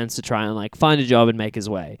Yeah. he plans to try and like find a job and make his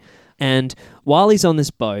way. And while he's on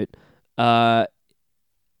this boat, they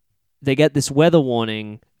get this weather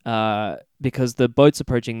warning because the boat's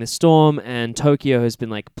approaching this storm, and Tokyo has been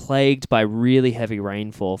like plagued by really heavy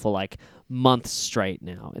rainfall for like months straight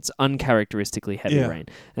now. It's uncharacteristically heavy rain.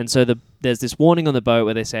 And so there's this warning on the boat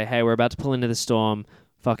where they say, hey, we're about to pull into the storm,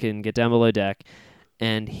 fucking get down below deck.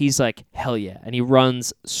 And he's like, hell yeah. And he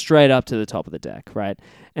runs straight up to the top of the deck, right?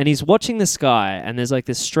 And he's watching the sky, and there's like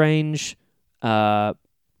this strange dome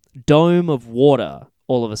of water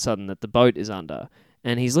all of a sudden that the boat is under.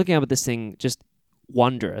 And he's looking up at this thing, just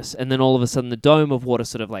wondrous. And then all of a sudden the dome of water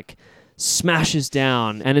sort of like smashes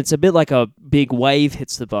down, and it's a bit like a big wave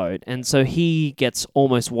hits the boat. And so he gets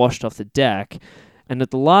almost washed off the deck. And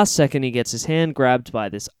at the last second, he gets his hand grabbed by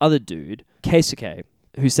this other dude, Keisuke,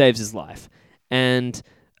 who saves his life. And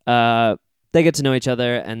they get to know each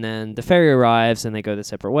other, and then the ferry arrives, and they go their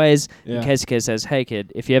separate ways. Yeah. And Keisuke says, hey,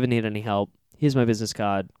 kid, if you ever need any help, here's my business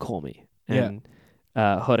card, call me. And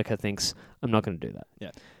Hodaka thinks, I'm not going to do that.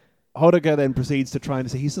 Yeah. Hodaka then proceeds to try and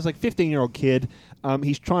say, he's just like 15-year-old kid.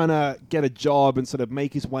 He's trying to get a job and sort of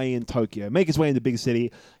make his way in Tokyo, make his way in the big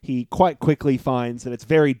city. He quite quickly finds that it's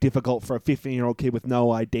very difficult for a 15-year-old kid with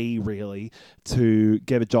no ID, really, to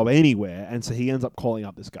get a job anywhere. And so he ends up calling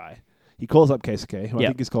up this guy. He calls up Keisuke, who I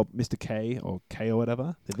think is called Mr. K or K or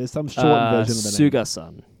whatever. There's some shortened version of the name.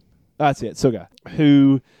 Suga-san. That's it, Suga.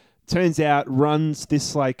 Who turns out runs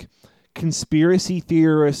this like conspiracy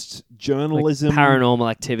theorist journalism, like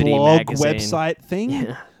paranormal activity blog magazine website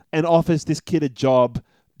thing, and offers this kid a job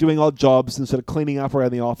doing odd jobs and sort of cleaning up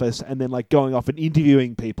around the office, and then like going off and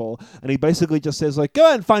interviewing people. And he basically just says like, go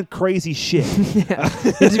out and find crazy shit.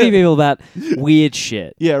 Interview people about weird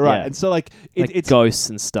shit. Yeah, right. And so like it's ghosts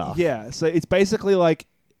and stuff. Yeah, so it's basically like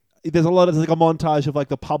there's a montage of like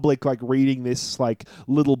the public like reading this like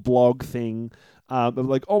little blog thing.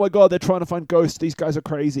 Like, oh my god, they're trying to find ghosts. These guys are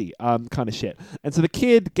crazy, kind of shit. And so the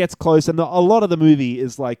kid gets close, and a lot of the movie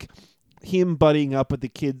is like him buddying up with the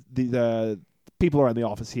kid, the people around the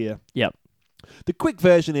office here. Yep. The quick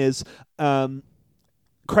version is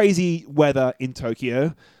crazy weather in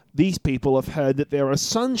Tokyo. These people have heard that there are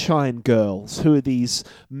sunshine girls, who are these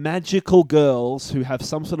magical girls who have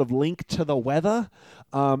some sort of link to the weather,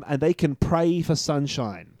 and they can pray for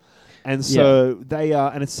sunshine. And so they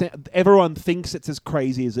are, and everyone thinks it's as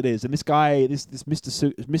crazy as it is. And this guy, this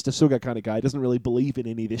Mr. Suga kind of guy, doesn't really believe in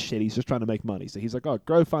any of this shit. He's just trying to make money. So he's like, oh,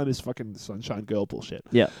 go find this fucking sunshine girl bullshit.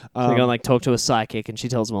 Yeah. So they go and like talk to a psychic, and she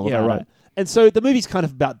tells them all about it. And so the movie's kind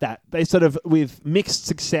of about that. They sort of, with mixed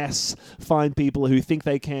success, find people who think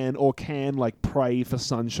they can or can like pray for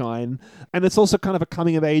sunshine. And it's also kind of a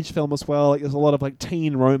coming of age film as well. Like there's a lot of like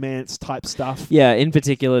teen romance type stuff. Yeah, in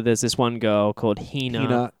particular, there's this one girl called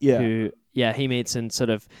Hina who he meets and sort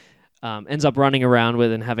of ends up running around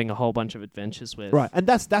with and having a whole bunch of adventures with. Right, and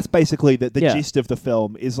that's basically the gist of the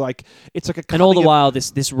film. Is like it's like a and all the while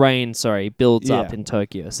this rain builds up in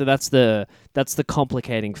Tokyo. So that's the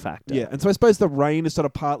complicating factor. Yeah, and so I suppose the rain is sort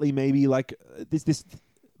of partly maybe like this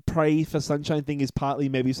pray for sunshine thing is partly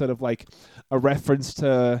maybe sort of like a reference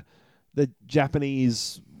to the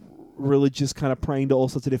Japanese religious kind of praying to all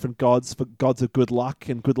sorts of different gods for gods of good luck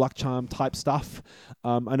and good luck charm type stuff.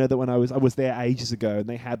 I know that when I was there ages ago, and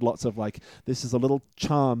they had lots of like, this is a little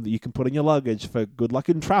charm that you can put in your luggage for good luck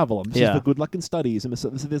in travel, and this is for good luck in studies, and so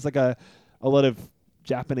there's like a lot of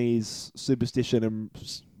Japanese superstition and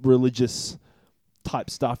religious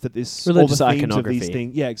type stuff that this religious all the themes iconography. of these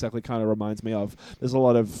things, exactly, kind of reminds me of. There's a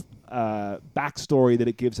lot of backstory that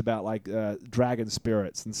it gives about like dragon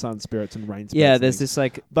spirits and sun spirits and rain spirits. Yeah, there's this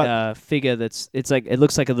like figure it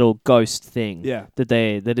looks like a little ghost thing. Yeah,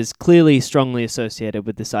 that is clearly strongly associated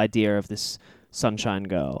with this idea of this sunshine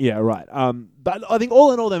girl. Yeah, right. But I think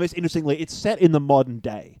all in all, though, most interestingly, it's set in the modern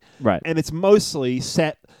day, right? And it's mostly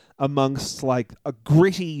set amongst like a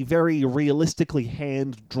gritty, very realistically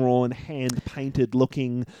hand-drawn, hand-painted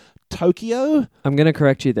looking Tokyo. I'm going to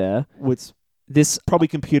correct you there. This probably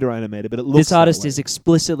computer animated, but it looks. This artist is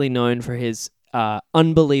explicitly known for his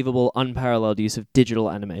unbelievable, unparalleled use of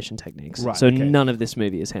digital animation techniques. Right, so none of this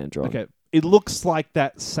movie is hand-drawn. Okay, it looks like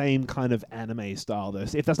that same kind of anime style, though.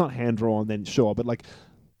 So if that's not hand-drawn, then sure, but like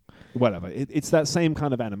whatever. It's that same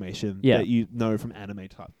kind of animation that you know from anime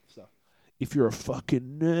type stuff. If you're a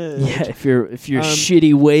fucking nerd. Yeah, if you're a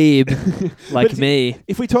shitty weeb like me.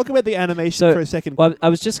 If we talk about the animation for a second. Well, I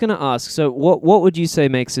was just going to ask, so what would you say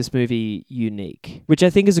makes this movie unique? Which I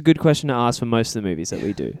think is a good question to ask for most of the movies that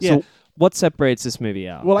we do. Yeah. So what separates this movie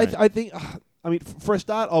out? Well, right? I think, for a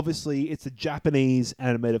start, obviously, it's a Japanese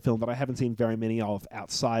animated film that I haven't seen very many of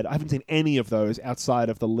outside. I haven't seen any of those outside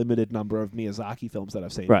of the limited number of Miyazaki films that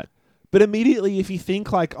I've seen. Right. But immediately, if you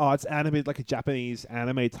think like, it's animated like a Japanese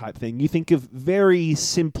anime type thing, you think of very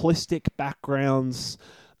simplistic backgrounds.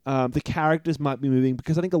 The characters might be moving,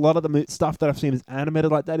 because I think a lot of the stuff that I've seen is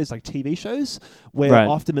animated like that is like TV shows, where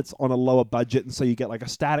often it's on a lower budget, and so you get like a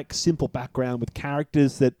static, simple background with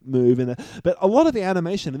characters that move. But a lot of the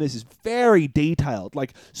animation in this is very detailed,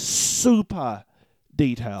 like super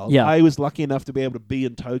detailed. Yeah. I was lucky enough to be able to be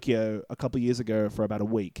in Tokyo a couple of years ago for about a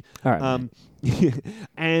week. All right.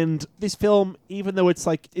 And this film, even though it's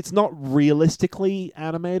like, it's not realistically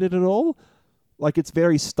animated at all, like it's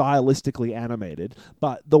very stylistically animated,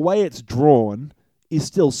 but the way it's drawn is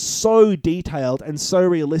still so detailed and so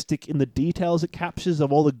realistic in the details it captures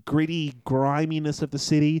of all the gritty griminess of the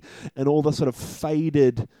city and all the sort of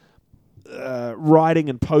faded writing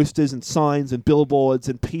and posters and signs and billboards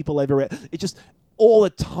and people everywhere. It just, all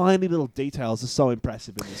the tiny little details are so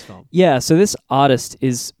impressive in this film. Yeah, so this artist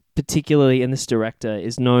is particularly, and this director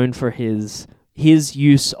is known for his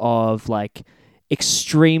use of like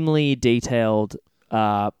extremely detailed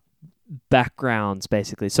backgrounds,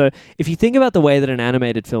 basically. So if you think about the way that an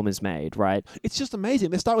animated film is made, right? It's just amazing.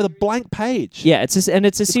 They start with a blank page. Yeah, it's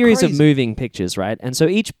a series of moving pictures, right? And so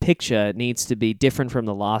each picture needs to be different from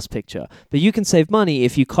the last picture. But you can save money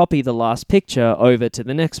if you copy the last picture over to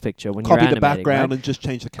the next picture when you're animating. Copy the background, right? And just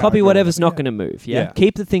change the character. Copy whatever's not going to move, yeah?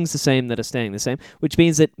 Keep the things the same that are staying the same, which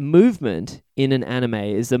means that movement in an anime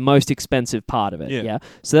is the most expensive part of it, yeah?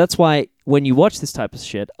 So that's why when you watch this type of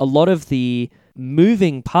shit, a lot of the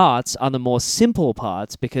moving parts are the more simple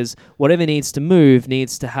parts, because whatever needs to move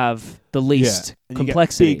needs to have the least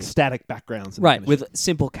complexity. You get big static backgrounds. Right, with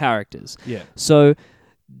simple characters. Yeah. So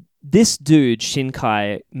this dude,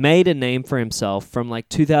 Shinkai, made a name for himself from like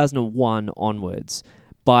 2001 onwards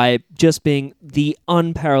by just being the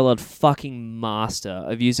unparalleled fucking master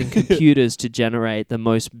of using computers to generate the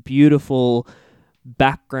most beautiful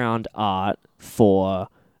background art for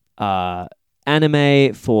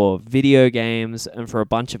anime, for video games, and for a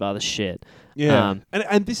bunch of other shit. Yeah,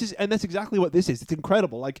 and that's exactly what this is. It's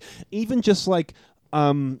incredible. Like, even just like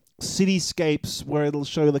cityscapes where it'll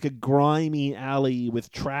show like a grimy alley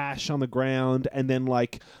with trash on the ground, and then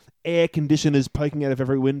like air conditioners poking out of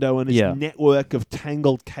every window, and this network of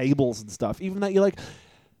tangled cables and stuff. Even that, you're like,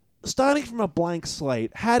 starting from a blank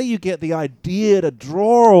slate, how do you get the idea to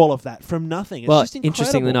draw all of that from nothing? It's just incredible.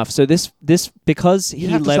 Interestingly enough, so this because he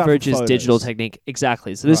leverages digital technique,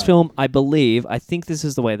 exactly. So this film, I think this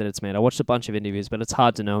is the way that it's made. I watched a bunch of interviews, but it's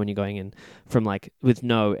hard to know when you're going in from like with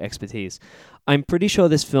no expertise. I'm pretty sure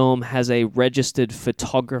this film has a registered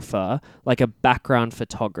photographer, like a background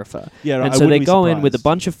photographer. Yeah, right. And so they go in with a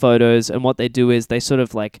bunch of photos, and what they do is they sort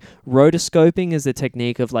of like rotoscoping is the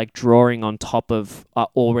technique of like drawing on top of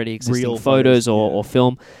already existing real photos or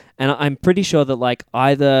film. And I'm pretty sure that like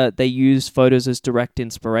either they use photos as direct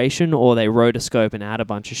inspiration or they rotoscope and add a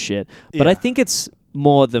bunch of shit. But I think it's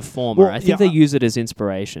more the former. I think they use it as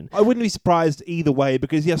inspiration. I wouldn't be surprised either way,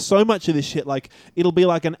 because so much of this shit, like, it'll be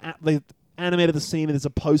like the animated the scene and there's a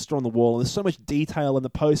poster on the wall and there's so much detail in the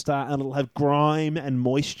poster and it'll have grime and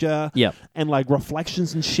moisture and like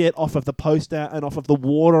reflections and shit off of the poster and off of the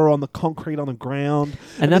water on the concrete on the ground.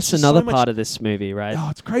 And that's another part of this movie, right? Oh,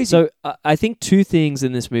 it's crazy. So I think two things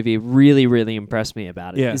in this movie really, really impressed me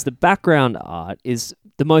about it. Is the background art is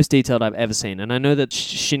the most detailed I've ever seen. And I know that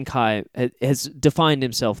Shinkai has defined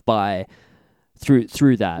himself by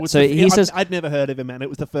through that. Well, so he says... I'd never heard of him, and it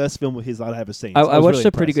was the first film of his I'd ever seen. I watched really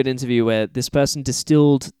a pretty good interview where this person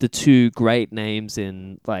distilled the two great names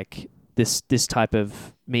in like this type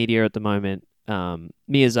of media at the moment,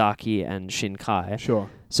 Miyazaki and Shinkai. Sure.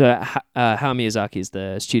 So Hayao Miyazaki is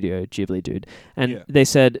the Studio Ghibli dude. And they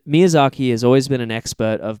said Miyazaki has always been an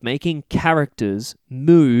expert of making characters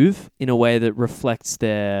move in a way that reflects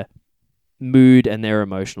their mood and their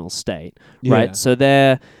emotional state, right? So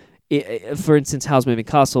for instance, Howl's Moving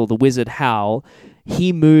Castle, the wizard Howl,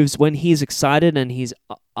 he moves when he's excited and he's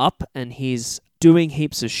up and he's doing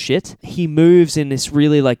heaps of shit. He moves in this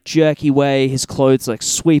really like jerky way. His clothes like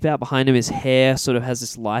sweep out behind him. His hair sort of has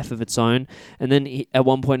this life of its own. And then at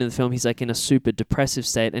one point in the film, he's like in a super depressive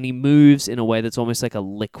state and he moves in a way that's almost like a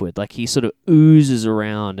liquid. Like he sort of oozes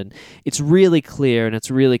around and it's really clear and it's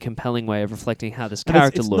a really compelling way of reflecting how this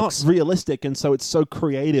character looks. It's not realistic and so it's so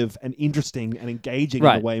creative and interesting and engaging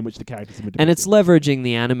in the way in which the characters are depicted. And it's leveraging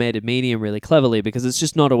the animated medium really cleverly because it's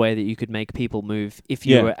just not a way that you could make people move if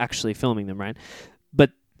you were actually filming them, right?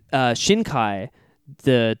 But Shinkai,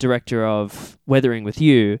 the director of Weathering with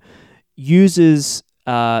You, uses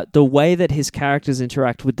the way that his characters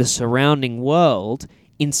interact with the surrounding world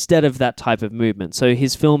instead of that type of movement. So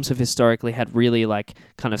his films have historically had really like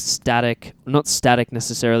kind of static, not static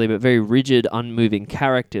necessarily, but very rigid, unmoving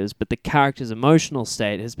characters, but the character's emotional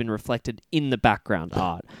state has been reflected in the background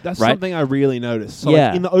art. That's something I really noticed. So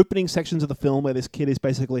like in the opening sections of the film where this kid is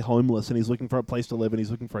basically homeless and he's looking for a place to live and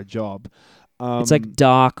he's looking for a job. It's like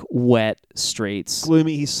dark, wet streets.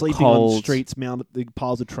 Gloomy, he's sleeping cold, on streets, mounted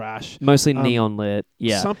piles of trash. Mostly neon lit,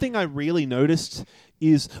 Something I really noticed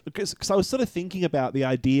is, because I was sort of thinking about the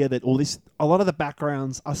idea that a lot of the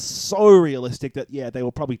backgrounds are so realistic that, they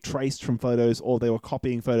were probably traced from photos or they were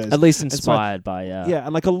copying photos. At least inspired by, Yeah,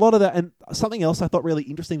 and like a lot of that, and something else I thought really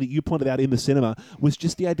interesting that you pointed out in the cinema was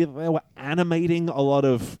just the idea that they were animating a lot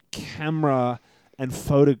of camera and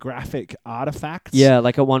photographic artifacts. Yeah,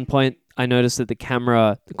 like at one point, I noticed that the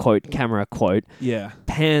camera quote,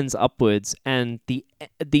 pans upwards and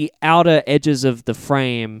the outer edges of the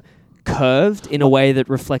frame curved in a way that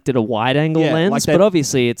reflected a wide-angle lens, like but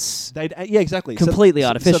obviously it's completely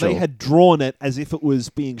artificial. So they had drawn it as if it was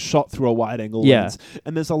being shot through a wide-angle lens.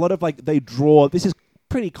 And there's a lot of this is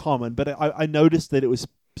pretty common, but I noticed that it was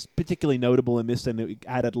particularly notable in this, and it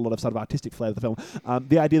added a lot of sort of artistic flair to the film.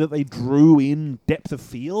 The idea that they drew in depth of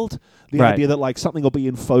field, the idea that like something will be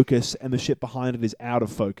in focus and the shit behind it is out of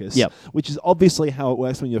focus, which is obviously how it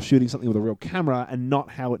works when you're shooting something with a real camera and not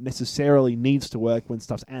how it necessarily needs to work when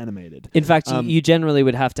stuff's animated. In fact, you generally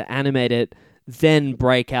would have to animate it, then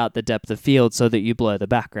break out the depth of field so that you blur the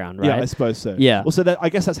background, right? Yeah, I suppose so. Yeah. Well, so I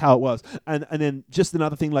guess that's how it was. And then just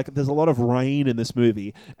another thing, like there's a lot of rain in this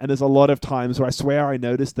movie, and there's a lot of times where I swear I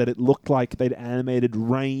noticed that it looked like they'd animated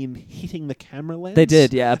rain hitting the camera lens. They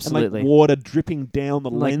did, yeah, absolutely. And like water dripping down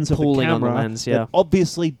the lens of the camera. On the lens, that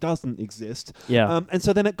obviously doesn't exist. Yeah. And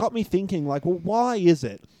so then it got me thinking, like, well, why is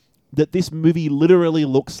it that this movie literally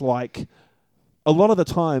looks like... A lot of the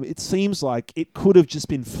time, it seems like it could have just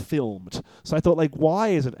been filmed. So I thought, like, why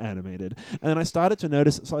is it animated? And then I started to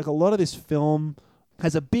notice it's like a lot of this film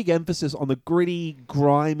has a big emphasis on the gritty,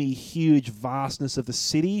 grimy, huge vastness of the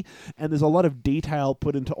city, and there's a lot of detail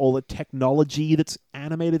put into all the technology that's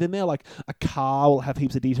animated in there. Like a car will have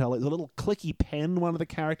heaps of detail. There's a little clicky pen one of the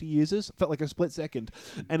character uses. Felt like a split second.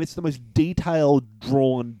 And it's the most detailed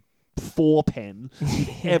drawn 4 pen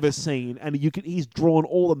you've ever seen, and he's drawn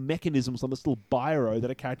all the mechanisms on this little biro that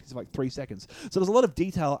a character is like 3 seconds. So there's a lot of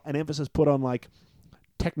detail and emphasis put on like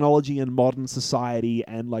technology and modern society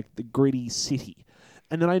and like the gritty city.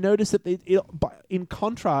 And then I noticed that in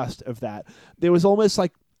contrast of that, there was almost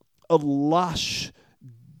like a lush,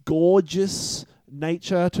 gorgeous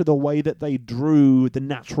nature to the way that they drew the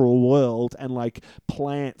natural world and like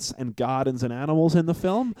plants and gardens and animals in the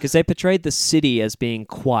film. Because they portrayed the city as being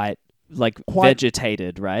quite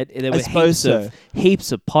vegetated, right? There were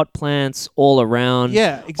heaps of pot plants all around.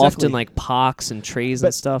 Yeah, exactly. Often like parks and trees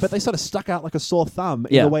and stuff. But they sort of stuck out like a sore thumb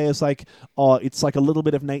in a way as like, it's like a little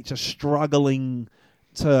bit of nature struggling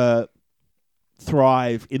to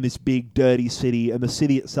thrive in this big, dirty city, and the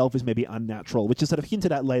city itself is maybe unnatural, which is sort of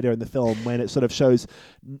hinted at later in the film when it sort of shows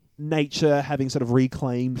nature having sort of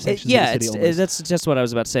reclaimed sections of the city. That's just what I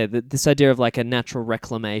was about to say. This idea of like a natural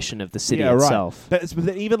reclamation of the city itself. Right. But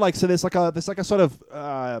then even like, so there's like a sort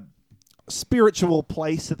of spiritual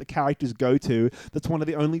place that the characters go to. That's one of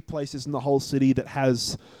the only places in the whole city that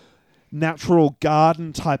has natural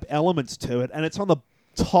garden type elements to it, and it's on the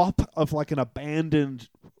top of like an abandoned,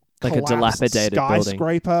 like a dilapidated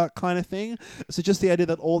skyscraper building kind of thing. So just the idea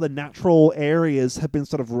that all the natural areas have been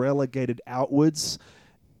sort of relegated outwards,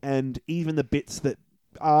 and even the bits that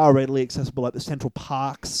are readily accessible, like the central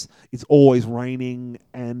parks, it's always raining,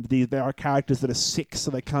 and there are characters that are sick,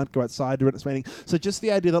 so they can't go outside when it's raining. So just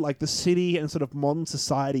the idea that like the city and sort of modern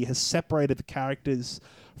society has separated the characters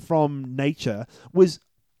from nature was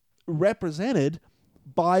represented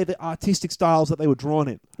by the artistic styles that they were drawn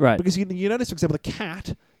in. Right. Because you notice, for example, the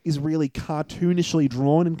cat is really cartoonishly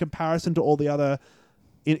drawn in comparison to all the other...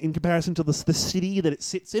 In comparison to the city that it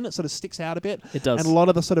sits in, it sort of sticks out a bit. It does. And a lot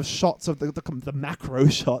of the sort of shots of the macro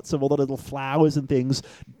shots of all the little flowers and things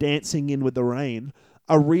dancing in with the rain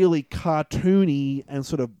are really cartoony and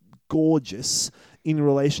sort of gorgeous in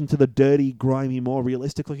relation to the dirty, grimy, more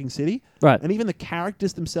realistic-looking city. Right. And even the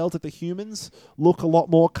characters themselves, like the humans, look a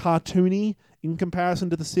lot more cartoony in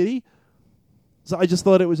comparison to the city. So I just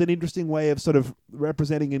thought it was an interesting way of sort of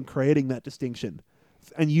representing and creating that distinction,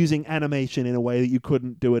 and using animation in a way that you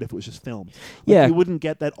couldn't do it if it was just filmed. You wouldn't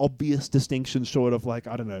get that obvious distinction short of like,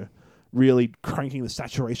 I don't know, really cranking the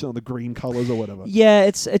saturation on the green colors or whatever.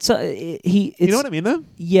 Yeah, you know what I mean though?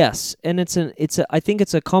 Yes, and I think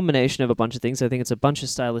it's a combination of a bunch of things. I think it's a bunch of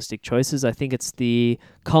stylistic choices. I think it's the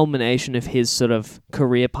culmination of his sort of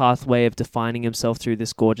career pathway of defining himself through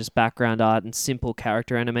this gorgeous background art and simple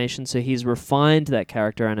character animation. So he's refined that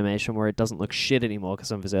character animation where it doesn't look shit anymore, because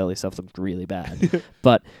some of his early stuff looked really bad.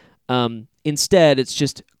 But instead, it's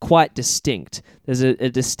just quite distinct. There's a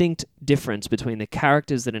distinct difference between the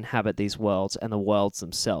characters that inhabit these worlds and the worlds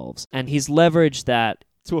themselves. And he's leveraged that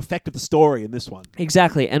to affect the story in this one.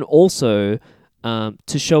 Exactly. And also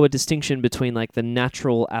to show a distinction between like the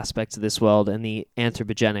natural aspects of this world and the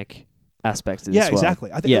anthropogenic aspects of this world. Yeah,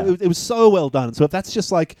 exactly. I think it was so well done. So if that's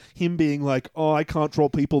just like him being like, oh, I can't draw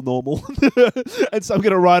people normal, and so I'm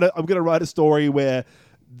gonna write a story where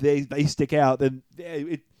they stick out, then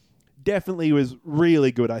it definitely was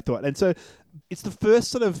really good, I thought. And so it's the first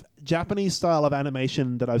sort of Japanese style of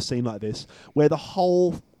animation that I've seen like this, where the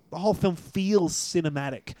whole film feels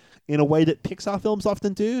cinematic in a way that Pixar films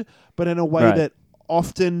often do, but in a way that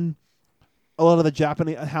often a lot of the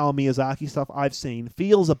Japanese Hayao Miyazaki stuff I've seen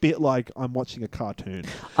feels a bit like I'm watching a cartoon.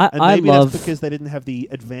 Maybe that's because they didn't have the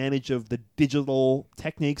advantage of the digital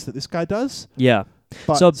techniques that this guy does. Yeah.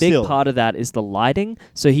 But so a big part of that is the lighting.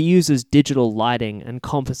 So he uses digital lighting and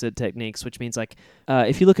composite techniques, which means like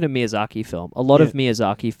if you look at a Miyazaki film, a lot of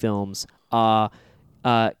Miyazaki films are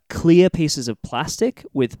clear pieces of plastic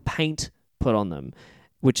with paint put on them,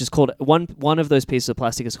 which is called one of those pieces of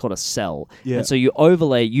plastic is called a cell. Yeah. And so you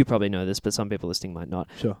overlay, you probably know this, but some people listening might not.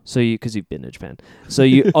 Sure. So because you've been to Japan. So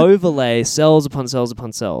you overlay cells upon cells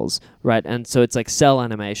upon cells, right? And so it's like cell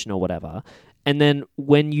animation or whatever. And then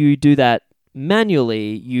when you do that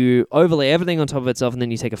manually, you overlay everything on top of itself, and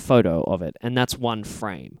then you take a photo of it, and that's one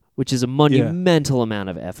frame, which is a monumental amount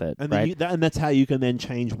of effort. And right? And that's how you can then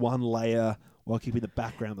change one layer while keeping the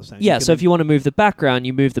background the same. Yeah, so if you want to move the background,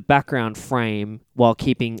 you move the background frame while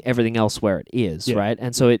keeping everything else where it is, right?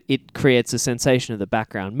 And so it creates a sensation of the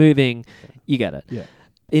background moving. You get it. Yeah.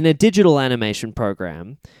 In a digital animation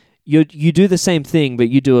program, you do the same thing, but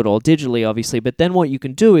you do it all digitally, obviously. But then what you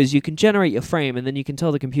can do is you can generate your frame, and then you can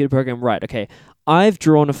tell the computer program, right, okay, I've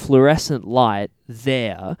drawn a fluorescent light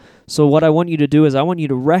there. So what I want you to do is I want you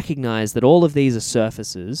to recognize that all of these are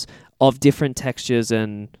surfaces of different textures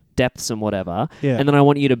and depths and whatever. Yeah. And then I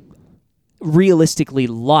want you to realistically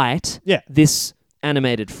light this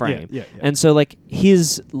animated frame. And so like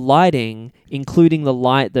his lighting, including the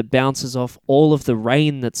light that bounces off all of the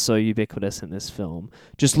rain that's so ubiquitous in this film,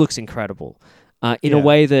 just looks incredible in a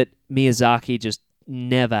way that Miyazaki just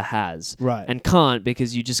never has. Right. And can't,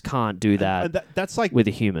 because you just can't do that, and that's like with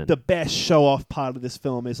a human. The best show off part of this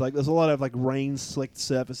film is like there's a lot of like rain slicked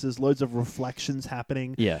surfaces, loads of reflections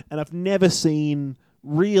happening. Yeah. And I've never seen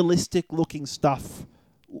realistic looking stuff,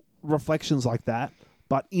 reflections like that,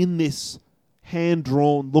 but in this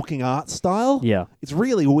hand-drawn looking art style. Yeah. It's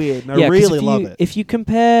really weird, and I really love it. If you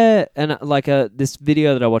compare, and like this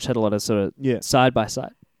video that I watched had a lot of sort of side by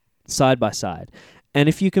side. And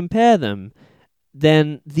if you compare them,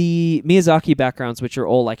 then the Miyazaki backgrounds, which are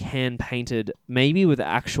all like hand painted, maybe with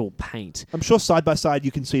actual paint. I'm sure side by side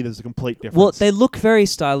you can see there's a complete difference. Well, they look very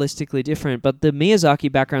stylistically different, but the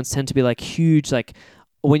Miyazaki backgrounds tend to be like huge, like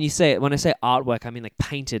when I say artwork, I mean like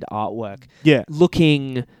painted artwork. Yeah.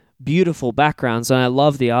 Looking beautiful backgrounds, and I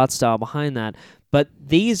love the art style behind that. But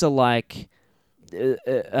these are like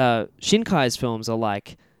Shinkai's films are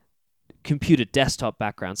like computer desktop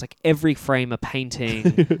backgrounds, like every frame a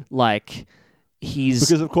painting, like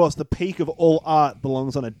because of course the peak of all art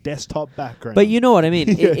belongs on a desktop background. But you know what I mean.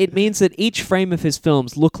 It means that each frame of his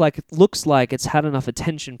films looks like it's had enough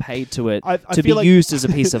attention paid to it to be used as a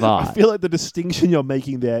piece of art. I feel like the distinction you're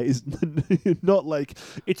making there is not like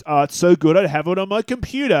it's art so good I'd have it on my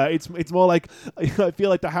computer. It's more like I feel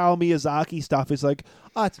like the Hayao Miyazaki stuff is like,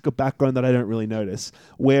 it's a good background that I don't really notice.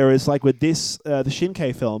 Whereas like with this the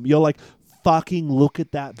Shinkai film, you're like, fucking look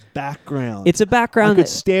at that background. It's a background. I could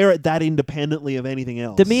stare at that independently of anything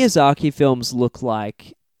else. The Miyazaki films look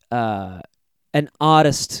like an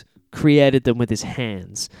artist created them with his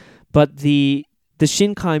hands, but the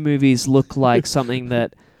Shinkai movies look like something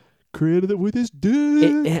that created it with his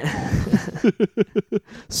dick.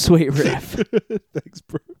 Sweet riff. Thanks,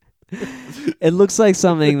 bro. It looks like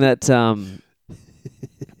something that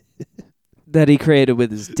that he created with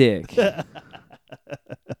his dick.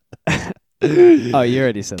 Oh, you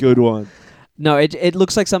already said good that. one. No, it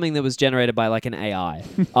looks like something that was generated by like an AI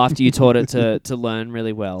after you taught it to learn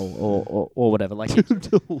really well or whatever. Like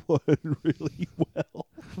to learn really well.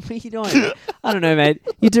 What are you doing? I don't know, mate.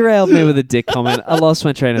 You derailed me with a dick comment. I lost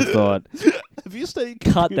my train of thought. Have you studied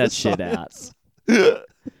Cut that science? shit out.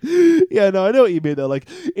 Yeah, no, I know what you mean though. Like,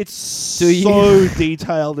 it's so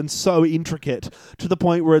detailed and so intricate to the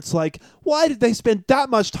point where it's like, why did they spend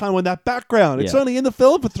that much time on that background? It's only in the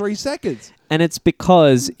film for 3 seconds. And it's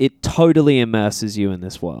because it totally immerses you in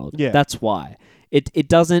this world. Yeah. That's why. It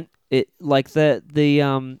doesn't like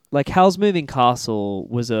like Howl's Moving Castle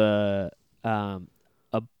was a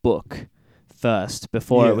book first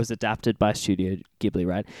before it was adapted by Studio Ghibli,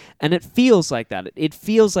 right? And it feels like that. It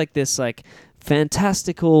feels like this like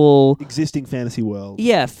fantastical existing fantasy world.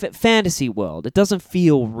 Yeah, fantasy world. It doesn't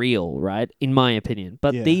feel real, right? In my opinion.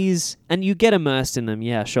 But these, and you get immersed in them,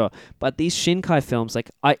 yeah, sure. But these Shinkai films,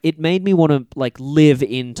 like, it made me want to like live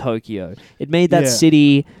in Tokyo. It made that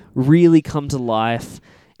city really come to life.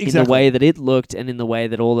 In the way that it looked and in the way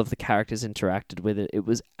that all of the characters interacted with it. It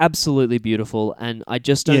was absolutely beautiful, and I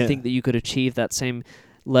just don't think that you could achieve that same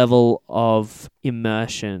level of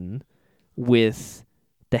immersion with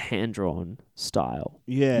the hand-drawn style.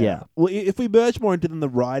 Yeah. Well, if we merge more into the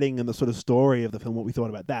writing and the sort of story of the film, what we thought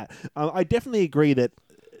about that, I definitely agree that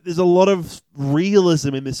there's a lot of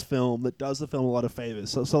realism in this film that does the film a lot of favors.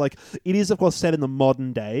 So like, it is, of course, set in the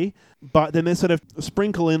modern day, but then they sort of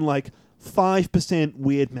sprinkle in, like, 5%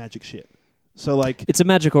 weird magic shit. So like, it's a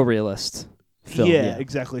magical realist film. Yeah,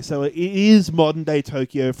 exactly. So it is modern day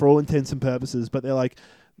Tokyo for all intents and purposes, but they're like,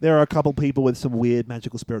 there are a couple people with some weird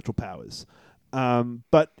magical spiritual powers.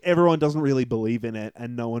 But everyone doesn't really believe in it,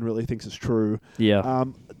 and no one really thinks it's true. Yeah.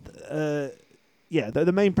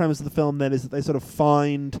 The main premise of the film then is that they sort of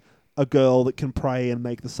find a girl that can pray and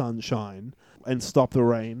make the sun shine and stop the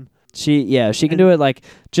rain. She can do it like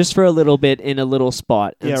just for a little bit in a little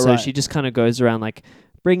spot. And so right. she just kind of goes around like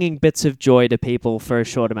bringing bits of joy to people for a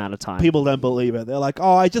short amount of time. People don't believe it. They're like,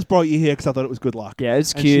 oh, I just brought you here because I thought it was good luck. Yeah,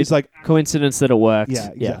 it's and cute. She's like, coincidence that it worked.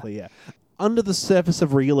 Yeah, exactly, yeah. Under the surface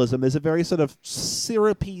of realism, there's a very sort of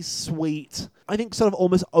syrupy, sweet, I think sort of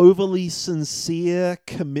almost overly sincere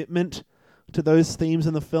commitment to those themes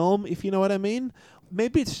in the film, if you know what I mean.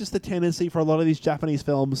 Maybe it's just the tendency for a lot of these Japanese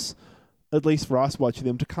films, at least for us watching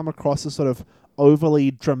them, to come across as sort of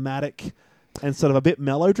overly dramatic and sort of a bit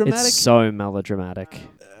melodramatic. It's so melodramatic.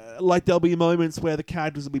 Like there'll be moments where the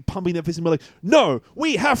characters will be pumping their fists and be like, no,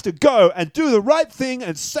 we have to go and do the right thing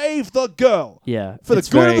and save the girl. Yeah. For the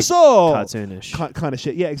good of the soul. Cartoonish. Kind of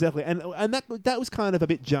shit. Yeah, exactly. And that was kind of a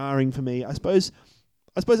bit jarring for me. I suppose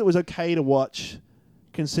it was okay to watch,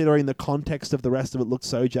 considering the context of the rest of it looked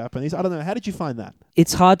so Japanese. I don't know. How did you find that?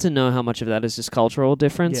 It's hard to know how much of that is just cultural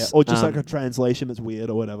difference. Yeah, or just like a translation that's weird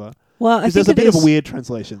or whatever. Well, I think there's a bit of weird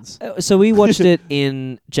translations. So we watched it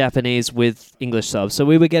in Japanese with English subs. So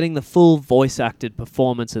we were getting the full voice-acted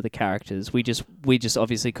performance of the characters. We just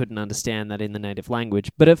obviously couldn't understand that in the native language.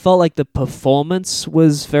 But it felt like the performance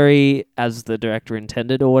was very as the director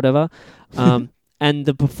intended or whatever. And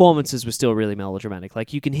the performances were still really melodramatic.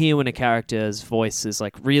 Like, you can hear when a character's voice is,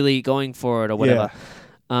 like, really going for it or whatever.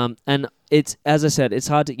 Yeah. And it's, as I said, it's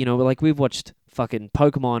hard to, like, we've watched fucking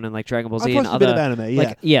Pokemon and, like, Dragon Ball Z and other... a bit of anime, yeah.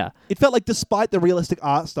 Like, yeah. It felt like despite the realistic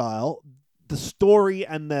art style, the story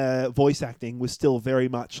and the voice acting was still very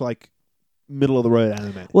much like middle of the road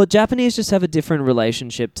anime. Well, Japanese just have a different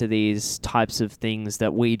relationship to these types of things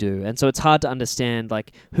that we do, and so it's hard to understand,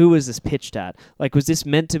 like, who was this pitched at? Like, was this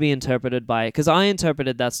meant to be interpreted by... Because I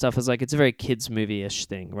interpreted that stuff as, like, it's a very kids movie-ish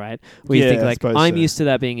thing, right? Where you think, like, I'm used to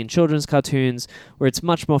that being in children's cartoons, where it's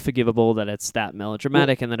much more forgivable that it's that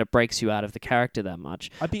melodramatic and that it breaks you out of the character that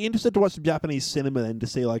much. I'd be interested to watch some Japanese cinema then to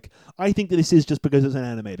see, like, I think that this is just because it's an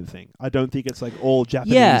animated thing. I don't think it's, like, all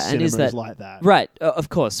Japanese cinema is like that. Right, of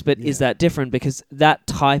course, but is that different? Because that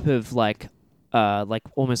type of like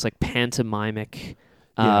almost like pantomimic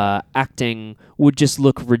acting would just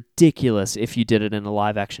look ridiculous if you did it in a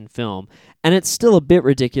live action film, and it's still a bit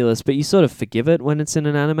ridiculous, but you sort of forgive it when it's in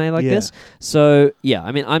an anime like this. So yeah,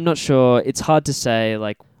 I mean, I'm not sure. It's hard to say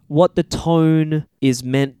like what the tone is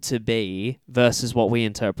meant to be versus what we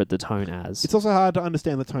interpret the tone as. It's also hard to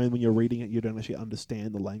understand the tone when you're reading it. You don't actually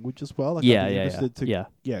understand the language as well.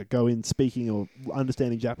 Like, go in speaking or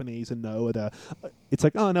understanding Japanese and know it. It's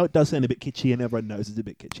like, oh no, it does sound a bit kitschy, and everyone knows it's a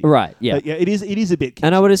bit kitschy. Right? Yeah. But yeah, it is a bit kitschy.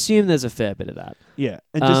 And I would assume there's a fair bit of that. Yeah,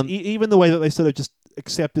 and just even the way that they sort of just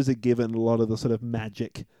accept as a given a lot of the sort of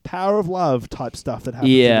magic, power of love type stuff that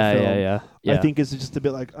happens in the film. I think it's just a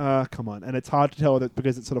bit like, come on. And it's hard to tell that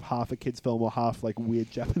because it's sort of half a kid's film or half like weird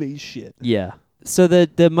Japanese shit. Yeah. So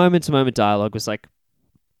the moment-to-moment dialogue was like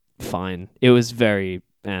fine. It was very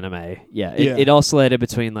anime. It oscillated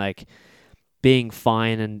between like being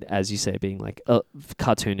fine and, as you say, being like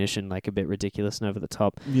cartoonish and like a bit ridiculous and over the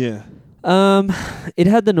top. Yeah. It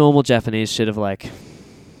had the normal Japanese shit of like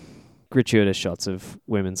gratuitous shots of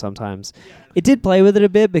women sometimes. It did play with it a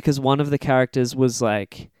bit because one of the characters was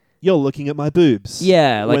like, you're looking at my boobs.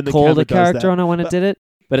 Yeah, like called a character on it when it did it,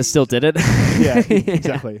 but it still did it. Yeah,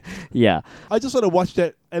 exactly. Yeah. I just sort of watched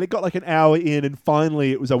it and it got like an hour in and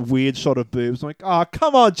finally it was a weird shot of boobs. I'm like, oh,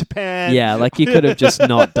 come on, Japan. Yeah, like you could have just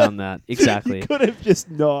not done that. Exactly. You could have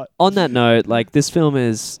just not. On that note, like this film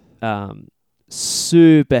is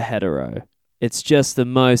super hetero. It's just the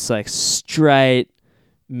most like straight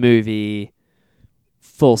movie,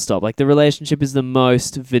 full stop. Like the relationship is the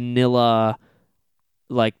most vanilla,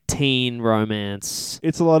 like teen romance.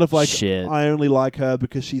 It's a lot of like shit. I only like her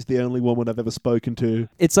because she's the only woman I've ever spoken to.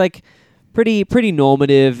 It's like pretty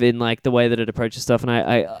normative in like the way that it approaches stuff. And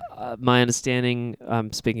I my understanding,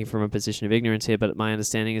 I'm speaking from a position of ignorance here, but my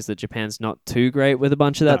understanding is that Japan's not too great with a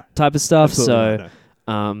bunch of that type of stuff. So.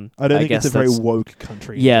 I don't think it's a very woke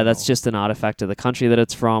country. Yeah, that's just an artifact of the country that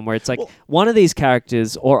it's from, where it's like one of these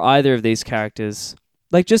characters or either of these characters,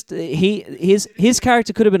 like just his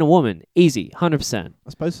character could have been a woman, easy, 100%. I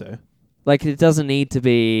suppose so. Like it doesn't need to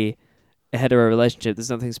be a hetero relationship. There's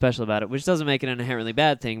nothing special about it, which doesn't make it an inherently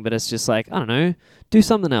bad thing. But it's just like, I don't know, do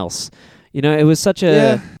something else. You know, it was such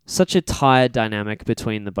a tired dynamic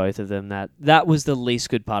between the both of them that was the least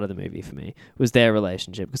good part of the movie for me, was their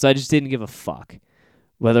relationship, because I just didn't give a fuck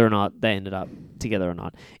whether or not they ended up together or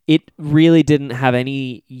not. It really didn't have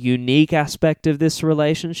any unique aspect of this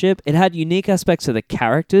relationship. It had unique aspects of the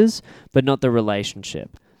characters, but not the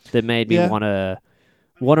relationship that made me want to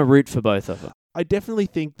root for both of them. I definitely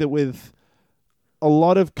think that with a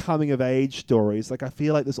lot of coming of age stories, like I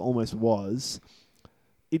feel like this almost was,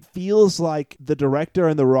 it feels like the director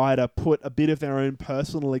and the writer put a bit of their own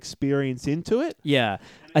personal experience into it. Yeah.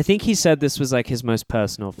 I think he said this was like his most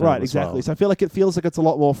personal film. Right, exactly. Well. So I feel like it feels like it's a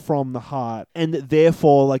lot more from the heart. And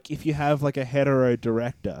therefore, like if you have like a hetero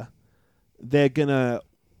director, they're going to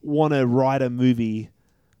want to write a movie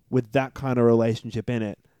with that kind of relationship in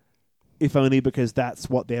it, if only because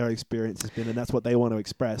that's what their experience has been and that's what they want to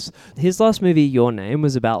express. His last movie, Your Name,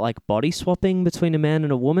 was about like body swapping between a man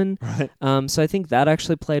and a woman. Right. So I think that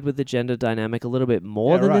actually played with the gender dynamic a little bit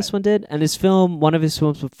more than this one did. And one of his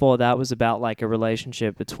films before that was about like a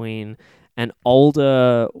relationship between an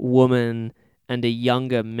older woman and a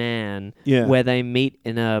younger man, where they meet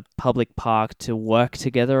in a public park to work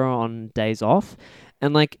together on days off.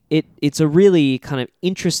 And like it's a really kind of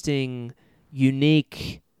interesting,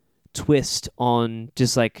 unique twist on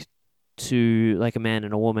just like two, like a man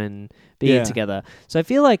and a woman being together. So I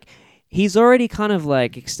feel like he's already kind of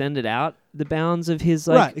like extended out the bounds of his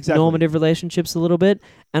like normative relationships a little bit,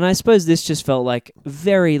 and I suppose this just felt like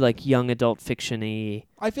very like young adult fiction-y.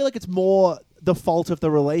 I feel like it's more the fault of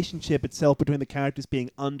the relationship itself between the characters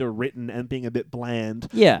being underwritten and being a bit bland,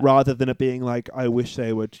 Yeah. rather than it being like, I wish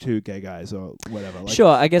they were two gay guys or whatever. Like, Sure,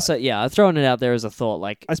 I guess, I've thrown it out there as a thought,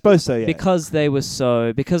 like, I suppose so, yeah. because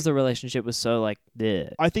the relationship was so, like,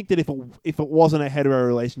 bleh. I think that if it wasn't a hetero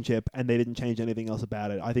relationship and they didn't change anything else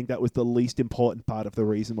about it, I think that was the least important part of the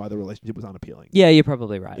reason why the relationship was unappealing. Yeah, you're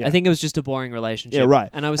probably right. Yeah. I think it was just a boring relationship. Yeah, right.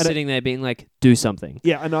 And I was And sitting there being like, do something.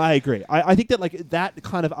 Yeah, and I agree. I think that like that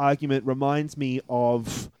kind of argument reminds me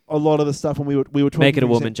of a lot of the stuff when we were talking. Make it a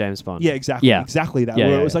woman, James Bond. Yeah, exactly. Yeah. Exactly that. Yeah,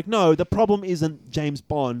 where yeah, it was yeah. like, no, the problem isn't James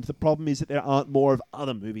Bond. The problem is that there aren't more of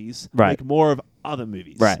other movies. Right. Make more of other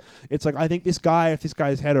movies. Right. It's like, I think if this guy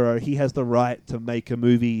is hetero, he has the right to make a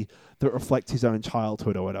movie that reflects his own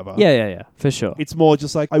childhood or whatever. Yeah, for sure. It's more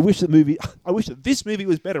just like, I wish that this movie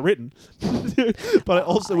was better written, but I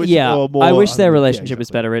also wish yeah, there were more. I wish their yeah, relationship was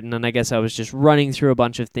exactly. better written, and I guess I was just running through a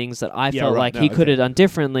bunch of things that I Yeah, felt right, like no, he could okay. have done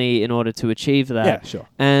differently in order to achieve that. Yeah, sure.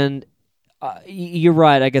 And you're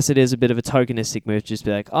right. I guess it is a bit of a tokenistic move to just be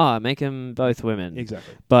like, make them both women.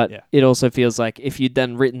 Exactly. But Yeah. it also feels like if you'd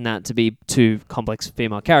then written that to be two complex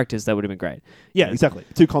female characters, that would have been great. Yeah, exactly.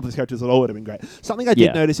 Two complex characters at all would have been great. Something I did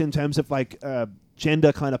Yeah. notice in terms of like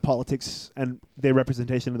gender kind of politics and their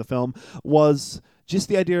representation in the film was just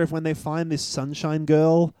the idea of when they find this Sunshine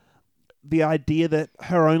Girl, the idea that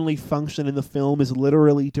her only function in the film is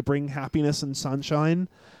literally to bring happiness and sunshine.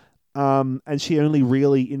 And she only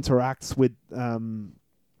really interacts with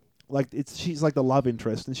she's like the love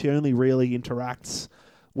interest, and she only really interacts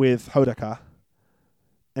with Hodaka.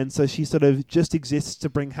 And so she sort of just exists to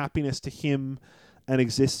bring happiness to him and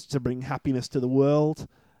exists to bring happiness to the world.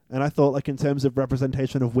 And I thought, like, in terms of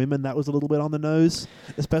representation of women, that was a little bit on the nose,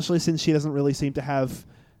 especially since she doesn't really seem to have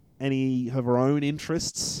any of her own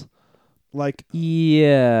interests. Like,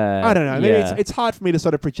 Yeah. I don't know. Maybe Yeah. it's hard for me to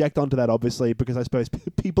sort of project onto that, obviously, because I suppose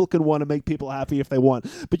people can want to make people happy if they want.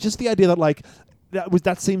 But just the idea that, like,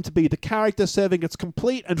 that seemed to be the character serving its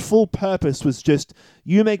complete and full purpose was just,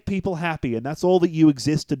 you make people happy, and that's all that you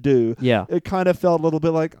exist to do. Yeah. It kind of felt a little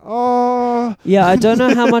bit like, oh. Yeah, I don't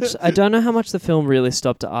know how much the film really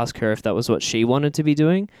stopped to ask her if that was what she wanted to be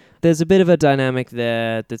doing. There's a bit of a dynamic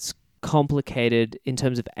there that's complicated in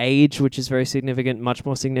terms of age, which is very significant, much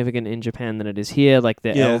more significant in Japan than it is here, like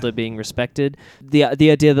the elder being respected. The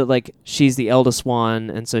idea that like she's the eldest one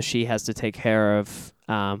and so she has to take care of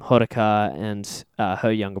Hodaka and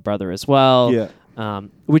her younger brother as well. Yeah.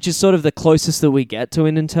 Which is sort of the closest that we get to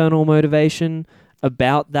an internal motivation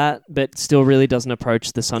about that, but still really doesn't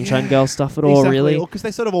approach the Sunshine Girl stuff at all, really. Because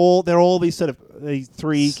they're all these sort of these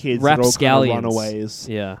three kids that are all kind of runaways.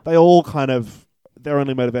 Yeah. They all kind of, their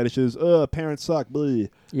only motivation is, parents suck. Bleh.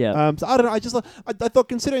 Yeah. So I don't know. I thought,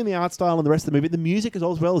 considering the art style and the rest of the movie, the music as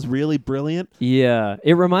well is really brilliant. Yeah.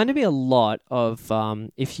 It reminded me a lot of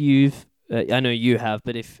if you've, I know you have,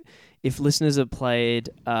 but if listeners have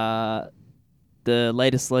played the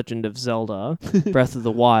latest Legend of Zelda, Breath of the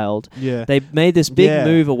Wild, Yeah. they made this big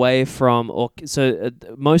move away from...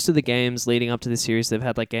 most of the games leading up to this series, they've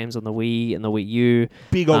had like games on the Wii and the Wii U.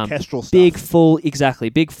 Big orchestral stuff.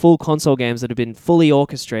 Big full console games that have been fully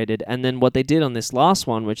orchestrated. And then what they did on this last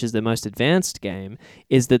one, which is the most advanced game,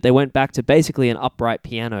 is that they went back to basically an upright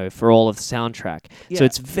piano for all of the soundtrack. Yeah. So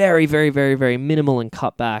it's very, very, very, very minimal and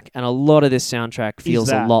cut back. And a lot of this soundtrack feels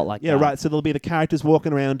a lot like that. Yeah, right. So there'll be the characters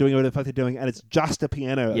walking around doing whatever the fuck they're doing, and it's just a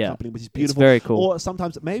piano accompanying, which is beautiful. It's very cool. Or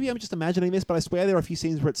sometimes, maybe I'm just imagining this, but I swear there are a few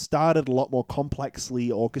scenes where it started a lot more complexly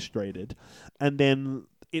orchestrated, and then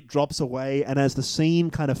it drops away, and as the scene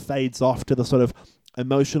kind of fades off to the sort of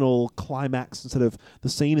emotional climax, and sort of the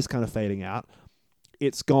scene is kind of fading out,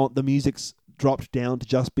 it's gone. The music's dropped down to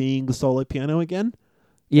just being the solo piano again.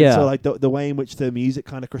 Yeah. And so like the way in which the music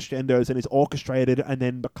kind of crescendos and is orchestrated and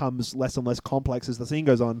then becomes less and less complex as the scene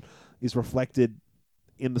goes on is reflected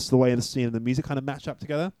in the way the scene and the music kind of match up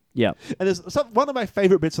together. Yeah. And there's one of my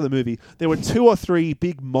favorite bits of the movie. There were 2 or 3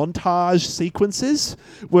 big montage sequences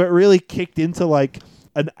where it really kicked into like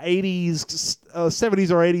an 80s,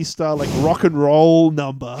 70s or 80s style like rock and roll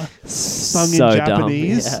number sung in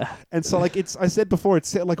Japanese. Dumb, yeah. And so like I said before,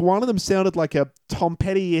 it's like one of them sounded like a Tom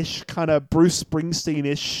Petty-ish kind of Bruce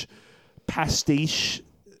Springsteen-ish pastiche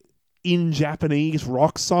in Japanese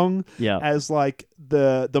rock song as like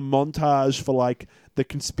the montage for like the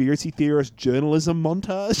conspiracy theorist journalism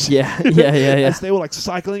montage. Yeah. As they were like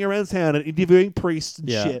cycling around town and interviewing priests and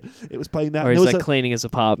shit. It was playing that. Or he's like cleaning his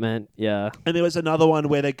apartment. Yeah. And there was another one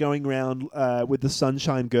where they're going around with the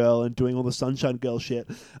Sunshine Girl and doing all the Sunshine Girl shit.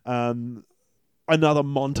 another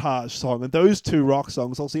montage song. And those two rock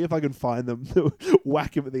songs, I'll see if I can find them.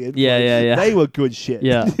 Whack him at the end. Yeah. They were good shit.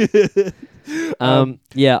 Yeah. Great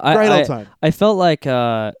old time. I felt like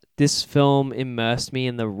this film immersed me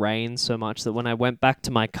in the rain so much that when I went back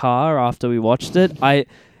to my car after we watched it,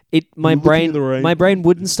 my brain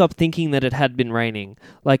wouldn't stop thinking that it had been raining.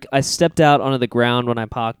 Like, I stepped out onto the ground when I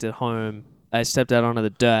parked at home. I stepped out onto the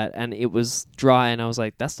dirt and it was dry, and I was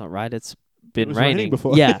like, "That's not right. It's been raining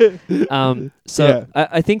before." Yeah.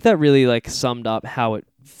 I think that really like summed up how it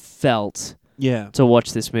felt. Yeah. To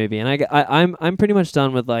watch this movie, and I'm pretty much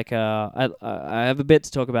done with like I have a bit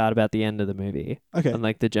to talk about the end of the movie. Okay. And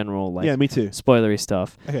like the general like me too. spoilery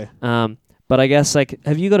stuff. Okay. But I guess like,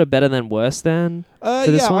 have you got a better than worse than?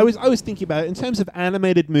 Yeah, I was thinking about it in terms of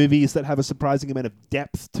animated movies that have a surprising amount of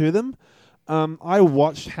depth to them. I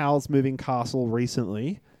watched Howl's Moving Castle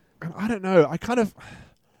recently, and I don't know.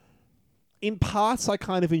 In parts, I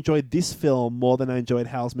kind of enjoyed this film more than I enjoyed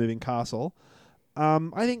Howl's Moving Castle.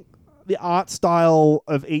 I think the art style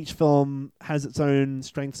of each film has its own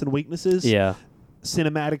strengths and weaknesses. Yeah.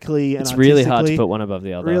 Cinematically and it's really hard to put one above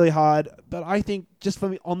the other. Really hard. But I think just for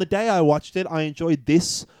me, on the day I watched it, I enjoyed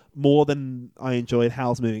this more than I enjoyed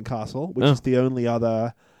Howl's Moving Castle, which is the only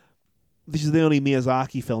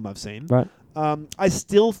Miyazaki film I've seen. Right. I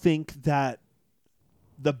still think that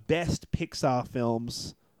the best Pixar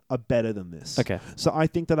films are better than this. Okay. So I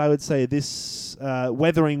think that I would say this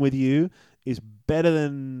Weathering with You is better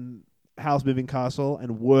than Howl's Moving Castle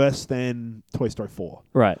and worse than Toy Story 4.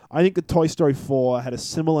 Right. I think the Toy Story 4 had a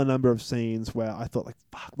similar number of scenes where I thought like,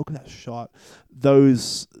 fuck, look at that shot.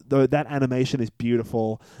 That animation is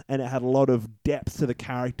beautiful, and it had a lot of depth to the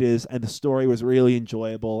characters, and the story was really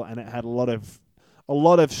enjoyable, and it had a lot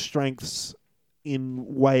of strengths in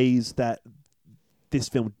ways that this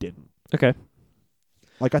film didn't. Okay.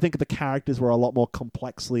 Like, I think the characters were a lot more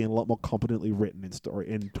complexly and a lot more competently written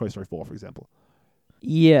in Toy Story 4, for example.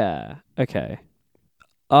 Yeah. Okay.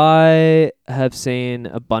 I have seen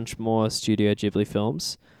a bunch more Studio Ghibli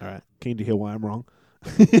films. All right. Keen to hear why I'm wrong.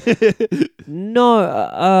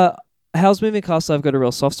 No. Howl's Moving Castle I've got a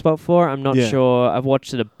real soft spot for. I'm not Yeah. sure. I've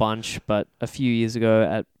watched it a bunch, but a few years ago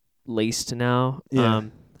at least now. Yeah.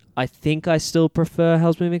 I think I still prefer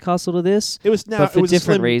Howl's Moving Castle to this. It was but for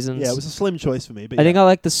different reasons. Yeah, it was a slim choice for me. But I think I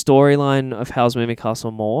like the storyline of Howl's Moving Castle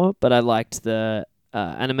more, but I liked the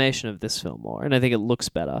animation of this film more, and I think it looks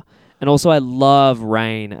better. And also, I love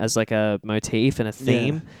rain as like a motif and a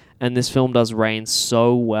theme, and this film does rain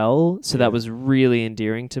so well, so that was really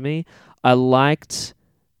endearing to me. I liked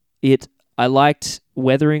it. I liked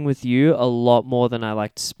Weathering with You a lot more than I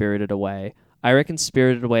liked Spirited Away. I reckon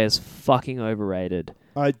Spirited Away is fucking overrated.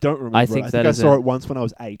 I don't remember. I think I saw it once when I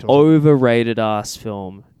was 8. Overrated ass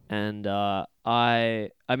film, and I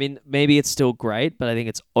mean, maybe it's still great, but I think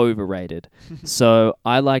it's overrated. So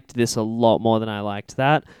I liked this a lot more than I liked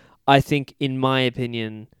that. I think, in my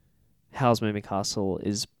opinion, Howl's Moving Castle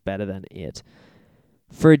is better than it.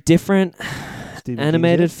 For a different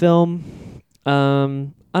animated film, I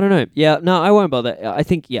don't know. Yeah, no, I won't bother. I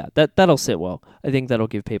think, that'll sit well. I think that'll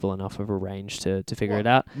give people enough of a range to figure it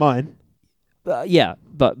out. Mine? Yeah,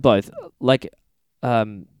 but both. Like, I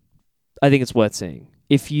think it's worth seeing.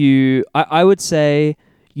 I would say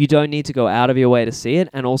you don't need to go out of your way to see it.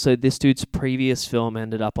 And also, this dude's previous film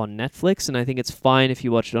ended up on Netflix, and I think it's fine if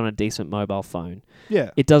you watch it on a decent mobile phone.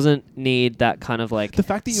 Yeah. It doesn't need that kind of like the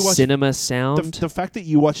fact that you watch cinema sound. The fact that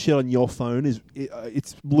you watch shit on your phone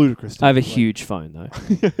it's ludicrous. I have a huge phone, though.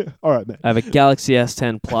 All right, mate. I have a Galaxy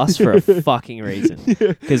S10 Plus for a fucking reason.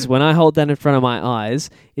 Because when I hold that in front of my eyes,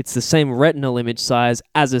 it's the same retinal image size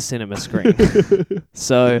as a cinema screen.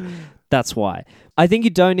 So that's why. I think you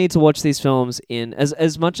don't need to watch these films in...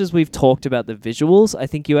 As much as we've talked about the visuals, I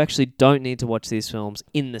think you actually don't need to watch these films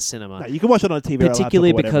in the cinema. No, you can watch it on TV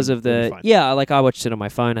particularly or laptop or because of the... Yeah, like I watched it on my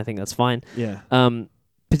phone. I think that's fine. Yeah.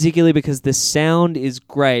 Particularly because the sound is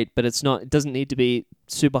great, but it doesn't need to be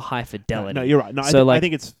super high fidelity. No, you're right. No, so I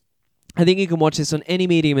think it's... I think you can watch this on any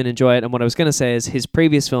medium and enjoy it. And what I was going to say is his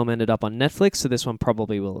previous film ended up on Netflix, so this one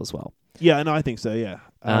probably will as well. Yeah, no, I think so, yeah.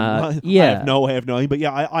 I yeah. have no way of knowing, but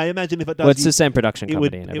yeah, I imagine if it does... Well, it's the same production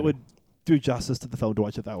company. It would do justice to the film to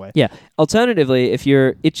watch it that way. Yeah. Alternatively, if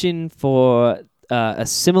you're itching for a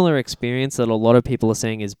similar experience that a lot of people are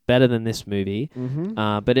saying is better than this movie,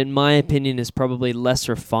 but in my opinion is probably less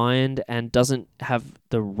refined and doesn't have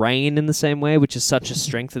the rain in the same way, which is such a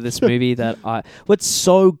strength of this movie that what's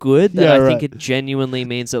so good that I think it genuinely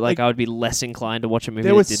means that like I would be less inclined to watch a movie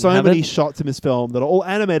there that was didn't so have many it. shots in this film that are all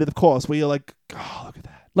animated, of course, where you're like, oh, look at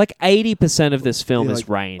that. Like 80% of this film is like,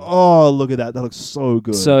 rain. Oh, look at that. That looks so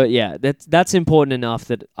good. So yeah, that's important enough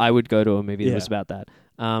that I would go to a movie that was about that.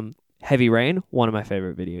 Heavy Rain, one of my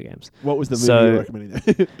favorite video games. What was the movie you were recommending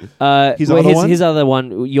there? His other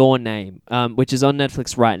one, Your Name, which is on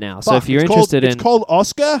Netflix right now. So if you're interested it's called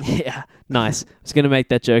Oscar? Yeah, nice. I was going to make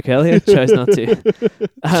that joke earlier, chose not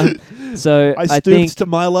to. So I stooped to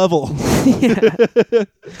my level.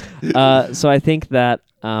 So I think that...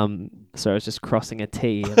 sorry, I was just crossing a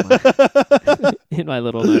T in my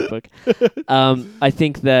little notebook. I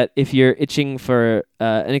think that if you're itching for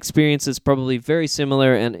an experience that's probably very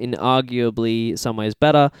similar and in arguably some ways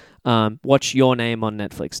better, watch Your Name on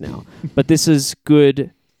Netflix now. But this is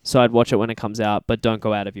good, so I'd watch it when it comes out, but don't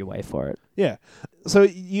go out of your way for it. Yeah. So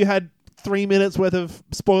you had 3 minutes worth of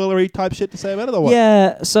spoilery type shit to say about it, or what?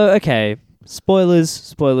 Yeah, so, okay.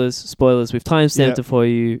 Spoilers. We've timestamped it for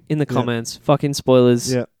you in the comments. Fucking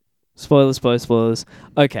spoilers. Yeah. Spoilers.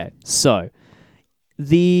 Okay, so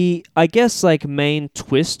I guess like main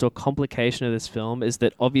twist or complication of this film is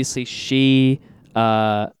that obviously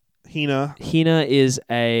Hina is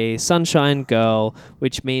a sunshine girl,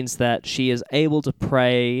 which means that she is able to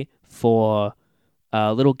pray for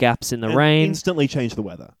little gaps in the rain. Instantly change the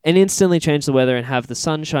weather. And have the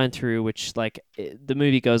sun shine through, which the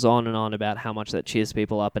movie goes on and on about how much that cheers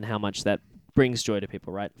people up and how much that brings joy to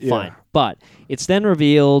people, right? Yeah. Fine. But it's then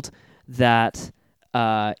revealed that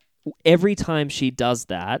every time she does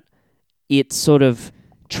that, it sort of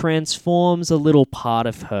transforms a little part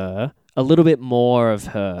of her, a little bit more of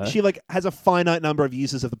her. She has a finite number of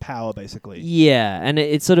uses of the power, basically. Yeah, and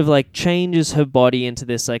it sort of changes her body into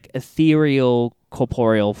this ethereal,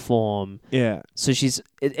 corporeal form. Yeah. So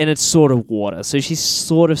it's sort of water. So she's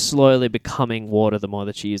sort of slowly becoming water the more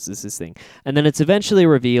that she uses this thing. And then it's eventually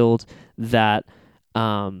revealed that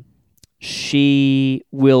she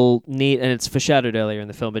will need, and it's foreshadowed earlier in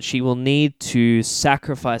the film, but she will need to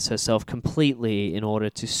sacrifice herself completely in order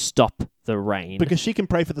to stop the rain. Because she can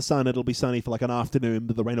pray for the sun, it'll be sunny for an afternoon,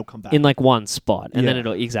 but the rain will come back. In one spot. And then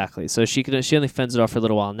exactly. So she only fends it off for a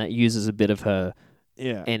little while, and that uses a bit of her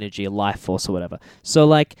energy, life force or whatever.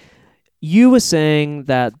 So you were saying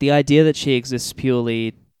that the idea that she exists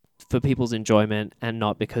purely for people's enjoyment and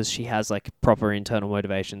not because she has proper internal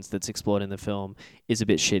motivations that's explored in the film is a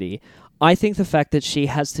bit shitty. I think the fact that she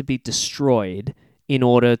has to be destroyed in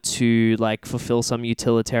order to fulfill some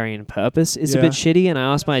utilitarian purpose is a bit shitty. And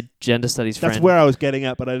I asked my gender studies friend. That's where I was getting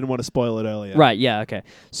at, but I didn't want to spoil it earlier. Right. Yeah. Okay.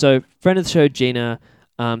 So friend of the show, Gina,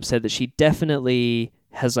 said that she definitely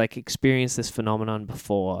has experienced this phenomenon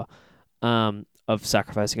before, of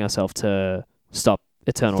sacrificing herself to stop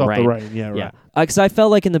eternal rain. The rain. Yeah. Right. Because I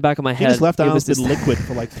felt in the back of my head, he just left it arms was in liquid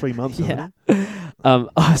for 3 months. Yeah.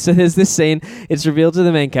 So there's this scene. It's revealed to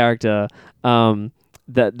the main character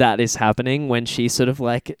that is happening when she sort of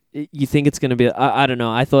you think it's going to be. I don't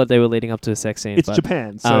know. I thought they were leading up to a sex scene. It's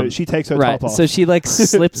Japan, so she takes her top off. So she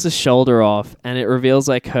slips a shoulder off, and it reveals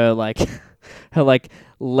her her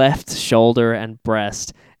left shoulder and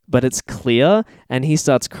breast. But it's clear, and he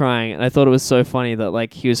starts crying. And I thought it was so funny that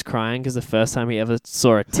he was crying because the first time he ever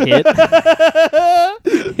saw a tit,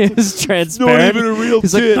 it was transparent. Not even a real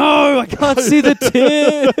He's tit. No, I can't see the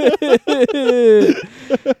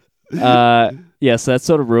tit. Yeah, so that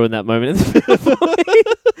sort of ruined that moment in the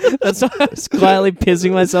film. That's why I was quietly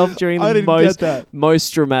pissing myself during the most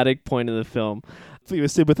dramatic point of the film. So you were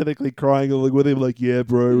sympathetically crying along with him, yeah,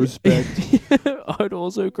 bro, respect. I'd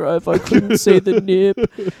also cry if I couldn't see the nip.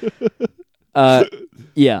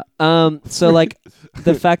 Yeah. So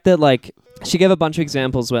the fact that she gave a bunch of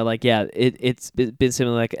examples where it's been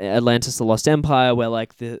similar, Atlantis: The Lost Empire, where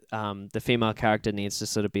the female character needs to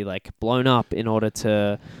sort of be blown up in order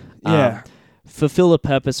to fulfill a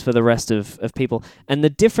purpose for the rest of people. And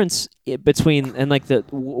the difference between and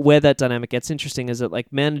where that dynamic gets interesting is that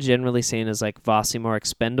men are generally seen as vastly more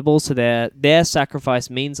expendable, so their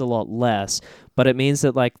sacrifice means a lot less, but it means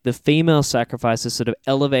that the female sacrifice is sort of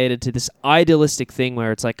elevated to this idealistic thing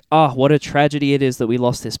where it's what a tragedy it is that we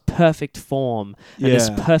lost this perfect form and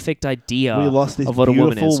this perfect idea we lost this of what a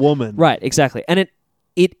woman is. Woman. Right, exactly. And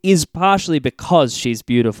it is partially because she's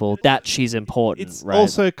beautiful that she's important. It's right?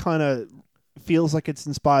 also kind of feels like it's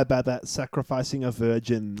inspired by that sacrificing a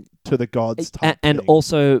virgin to the gods type and thing.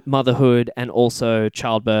 Also motherhood, and also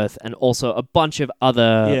childbirth, and also a bunch of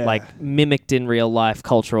other mimicked in real life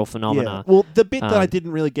cultural phenomena. Yeah. Well, the bit that I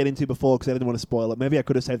didn't really get into before because I didn't want to spoil it, maybe I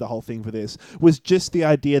could have saved the whole thing for this, was just the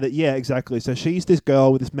idea that, exactly. So she's this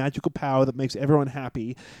girl with this magical power that makes everyone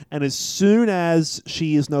happy, and as soon as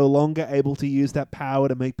she is no longer able to use that power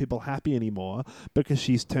to make people happy anymore because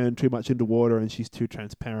she's turned too much into water and she's too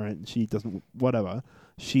transparent and she doesn't whatever,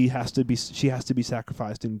 she has to be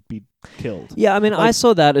sacrificed and be killed. Yeah, I mean, I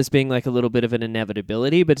saw that as being a little bit of an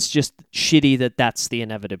inevitability, but it's just shitty that that's the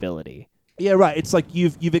inevitability. Yeah, right. It's like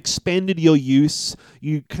you've expanded your use.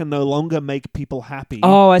 You can no longer make people happy.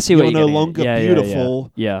 Oh, I see what you're no getting at. longer Yeah,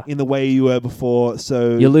 beautiful Yeah. in the way you were before.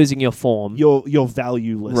 So You're losing your form. you're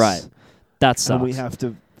valueless. Right. That sucks. And we have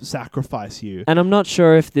to sacrifice you. And I'm not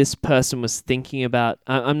sure if this person was thinking about...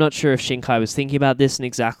 I'm not sure if Shinkai was thinking about this in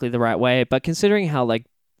exactly the right way, but considering how, like,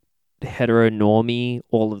 heteronormy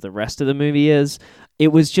all of the rest of the movie is, it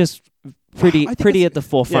was just pretty at the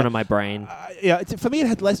forefront of my brain. For me, it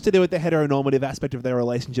had less to do with the heteronormative aspect of their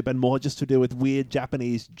relationship and more just to do with weird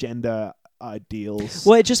Japanese gender ideals.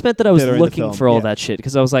 Well, it just meant that I was that are in the looking film, for all yeah. that shit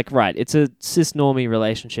because I was like, right, it's a cis-normie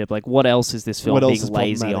relationship. Like, what else is this film what else being is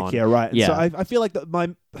lazy problematic? on? Yeah, right. Yeah. So I feel like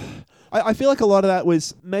I feel like a lot of that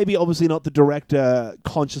was maybe obviously not the director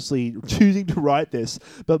consciously choosing to write this,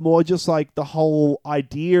 but more just like the whole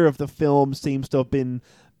idea of the film seems to have been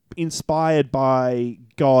inspired by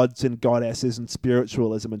gods and goddesses and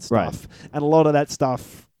spiritualism and stuff. Right. And a lot of that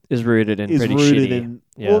stuff Is rooted in is pretty rooted shitty. in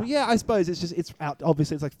Yeah. well, yeah, I suppose it's out.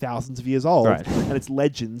 Obviously, it's like thousands of years old, Right. and it's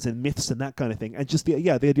legends and myths and that kind of thing. And just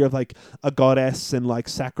the idea of like a goddess and like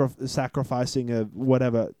sacrificing and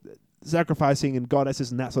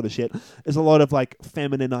goddesses and that sort of shit is a lot of like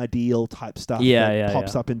feminine ideal type stuff that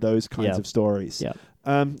pops up in those kinds of stories. Yeah.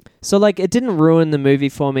 So like it didn't ruin the movie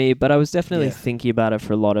for me, but I was definitely Yeah. thinking about it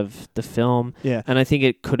for a lot of the film. Yeah. And I think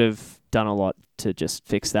it could have done a lot to just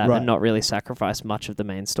fix that Right. and not really sacrifice much of the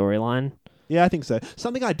main storyline. Yeah, I think so.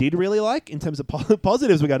 Something I did really like in terms of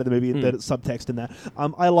positives we got in the movie, the subtext in that.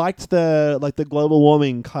 I liked the global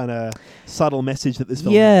warming kind of subtle message that this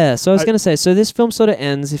film had. Yeah, so I was going to say, so this film sort of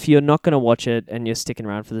ends, if you're not going to watch it and you're sticking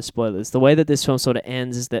around for the spoilers, the way that this film sort of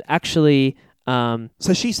ends is that actually...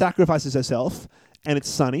 So she sacrifices herself, and it's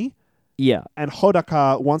sunny. Yeah. And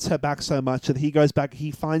Hodaka wants her back so much that he goes back.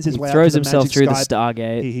 He finds his way up throws to the himself magic through the sky.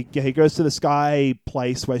 Stargate. He goes to the sky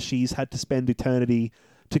place where she's had to spend eternity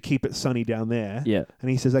to keep it sunny down there. Yeah.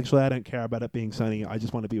 And he says, actually, I don't care about it being sunny. I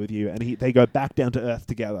just want to be with you. And they go back down to Earth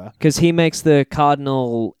together. Because he makes the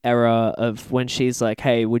cardinal error of when she's like,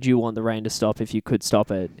 hey, would you want the rain to stop if you could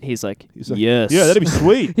stop it? He's like, yes. Yeah, that'd be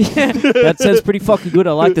sweet. Yeah, that sounds pretty fucking good.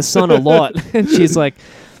 I like the sun a lot. And she's like...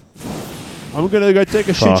 I'm going to go take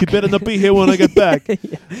a shit. You better not be here when I get back.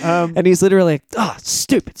 And he's literally like,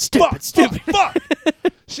 stupid. Fuck.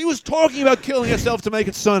 She was talking about killing herself to make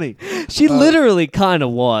it sunny. She literally kind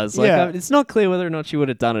of was. Like, yeah. It's not clear whether or not she would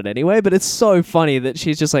have done it anyway, but it's so funny that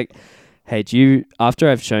she's just like, hey, after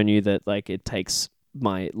I've shown you that like it takes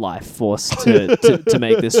my life force to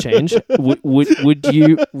make this change,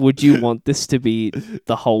 would you want this to be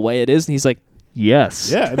the whole way it is? And he's like,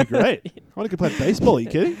 yes. Yeah, it'd be great. I want to go play baseball. Are you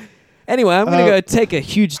kidding? Anyway, I'm going to go take a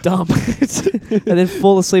huge dump and then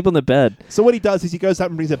fall asleep on the bed. So what he does is he goes up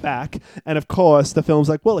and brings it back. And of course, the film's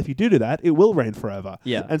like, well, if you do that, it will rain forever.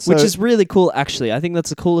 Yeah, and so which is really cool, actually. I think that's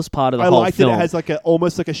the coolest part of the I whole like film. that it has like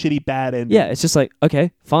almost like a shitty bad ending. Yeah, it's just like,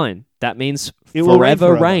 okay, fine. That means It will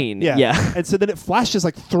forever rain. Yeah. And so then it flashes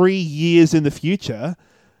like 3 years in the future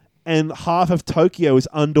and half of Tokyo is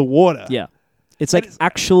underwater. Yeah. It's like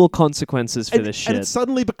actual consequences for this shit. And it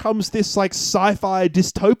suddenly becomes this like sci-fi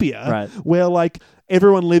dystopia Right. where like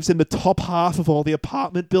everyone lives in the top half of all the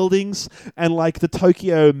apartment buildings and like the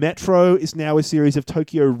Tokyo Metro is now a series of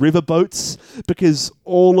Tokyo riverboats because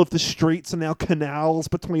all of the streets are now canals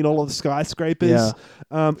between all of the skyscrapers.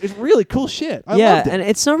 Yeah. It's really cool shit. I loved it. And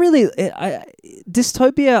it's not really...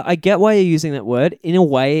 dystopia, I get why you're using that word. In a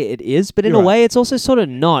way, it is. But in You're a right. way, it's also sort of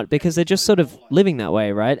not because they're just sort of living that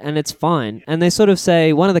way, right? And it's fine. And they sort of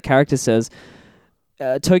say... One of the characters says...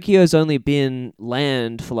 Tokyo's only been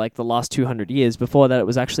land for like the last 200 years. Before that, it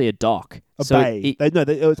was actually a dock. A bay.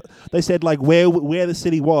 They said like where the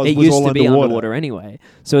city was It was used all to be underwater anyway.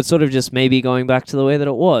 So it's sort of just maybe going back to the way that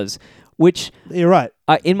it was. Which, You're right.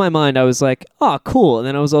 in my mind, I was like, oh, cool. And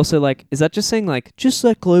then I was also like, is that just saying like, just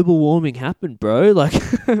let global warming happen, bro? Like,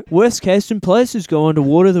 worst case, some places go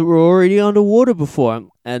underwater that were already underwater before.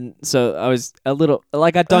 And so I was a little,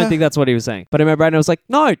 like, I don't think that's what he was saying. But in my brain, I was like,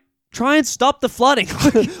 no, try and stop the flooding.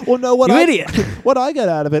 Well, no, You idiot. What I get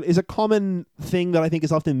out of it is a common thing that I think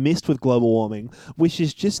is often missed with global warming, which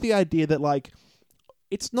is just the idea that, like,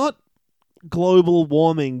 it's not global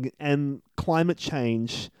warming and climate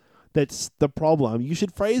change that's the problem. You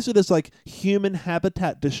should phrase it as, like, human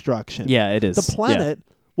habitat destruction. Yeah, it is. The planet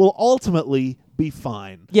will ultimately be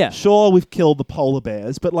fine. Yeah. Sure, we've killed the polar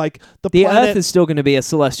bears, but, like, the The planet... Earth is still going to be a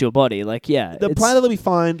celestial body. Like, yeah. The planet will be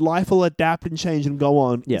fine. Life will adapt and change and go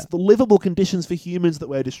on. Yeah. It's the livable conditions for humans that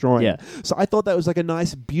we're destroying. Yeah. So I thought that was like a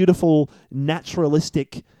nice, beautiful,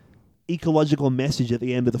 naturalistic, ecological message at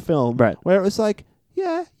the end of the film. Right. Where it was like,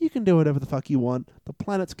 yeah, you can do whatever the fuck you want. The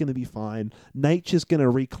planet's going to be fine. Nature's going to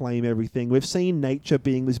reclaim everything. We've seen nature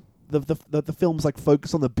being this the film's like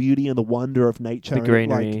focus on the beauty and the wonder of nature, The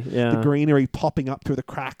greenery, and, like, yeah. the greenery popping up through the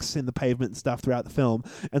cracks in the pavement and stuff throughout the film.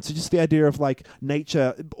 And so just the idea of like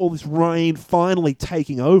nature, all this rain finally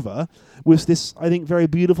taking over, was this, I think, very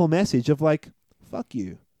beautiful message of like, fuck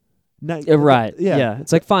you. Right. Yeah.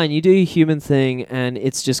 It's like, fine, you do your human thing and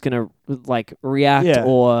it's just going to like react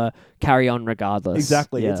or carry on regardless.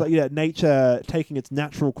 Exactly. Yeah. It's like, nature taking its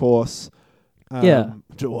natural course.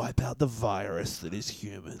 To wipe out the virus that is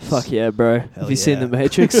humans. Fuck yeah, bro. Hell Have you seen yeah. The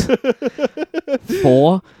Matrix?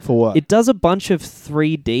 4? For what? It does a bunch of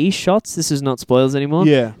 3D shots. This is not spoilers anymore.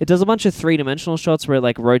 Yeah. It does a bunch of 3-dimensional shots where it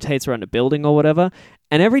like rotates around a building or whatever.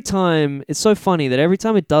 And every time, it's so funny that every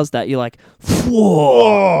time it does that, you're like,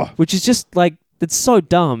 whoa! Which is just like, it's so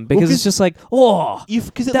dumb because it's just like,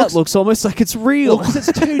 that looks almost like it's real. Because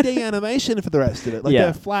it's 2D animation for the rest of it. Like,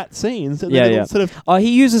 they're flat scenes. And then it'll sort of, Oh,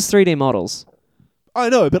 he uses 3D models. I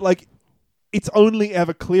know, but like, it's only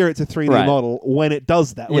ever clear it's a 3D model when it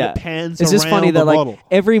does that, when it pans It's around just funny that model. like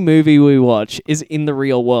every movie we watch is in the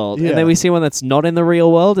real world, and then we see one that's not in the real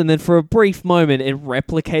world, and then for a brief moment it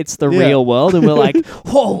replicates the real world, and we're like,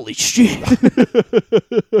 holy shit.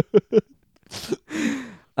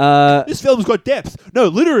 This film's got depth. No,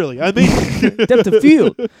 literally, I mean depth of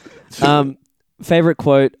field. Favorite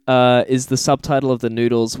quote is the subtitle of The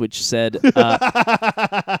Noodles, which said, "The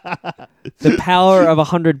power of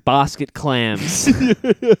 100 basket clams."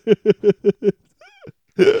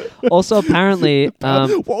 Also, apparently,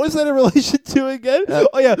 what was that in relation to again?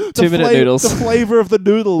 2-minute noodles. The flavor of the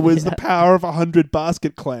noodle was the power of 100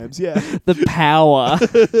 basket clams. Yeah, the power,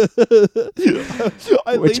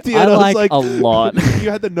 which I like a lot. You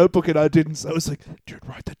had the notebook and I didn't, so I was like, dude,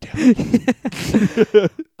 write that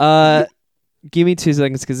down. Give me 2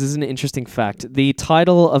 seconds because this is an interesting fact. The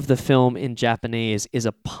title of the film in Japanese is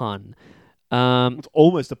a pun. It's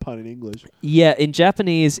almost a pun in English. Yeah, in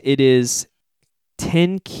Japanese it is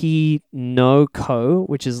Tenki no Ko,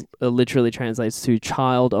 which is literally translates to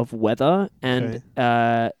child of weather, and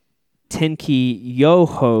Tenki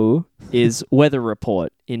Yoho is weather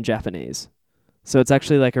report in Japanese. So it's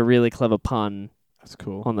actually like a really clever pun. That's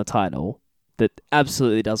cool. On the title. That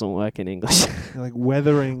absolutely doesn't work in English. Like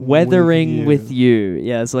weathering with you.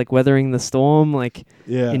 Yeah, it's like weathering the storm, like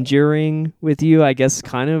enduring with you, I guess,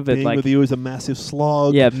 kind of. But being like, with you is a massive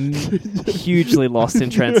slog. Yeah, hugely lost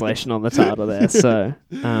in translation on the title there. So,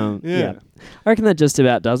 yeah. I reckon that just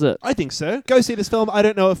about does it. I think so. Go see this film. I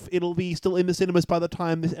don't know if it'll be still in the cinemas by the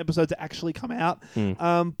time this episode's actually come out.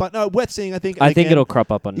 But no, worth seeing, I think. I think it'll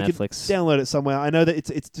crop up on Netflix. Download it somewhere. I know that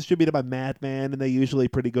it's distributed by Madman, and they're usually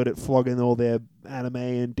pretty good at flogging all their anime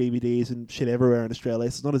and DVDs and shit everywhere in Australia.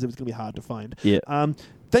 So it's not as if it's going to be hard to find. Yeah.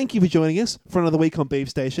 Thank you for joining us for another week on Beef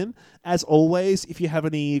Station. As always, if you have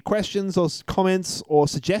any questions or comments or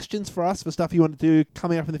suggestions for us for stuff you want to do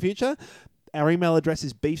coming up in the future, our email address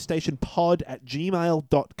is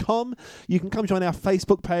beefstationpod@gmail.com. You can come join our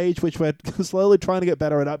Facebook page, which we're slowly trying to get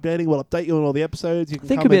better at updating. We'll update you on all the episodes. You can I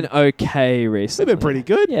think we've been okay recently. We've been pretty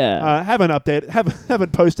good. Yeah.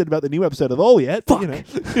 Haven't posted about the new episode at all yet. Fuck.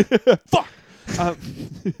 But, fuck.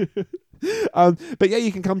 But yeah,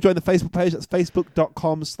 you can come join the Facebook page. That's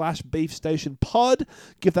facebook.com/beefstationpod.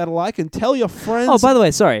 Give that a like and tell your friends. Oh, by the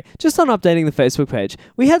way, sorry. Just on updating the Facebook page,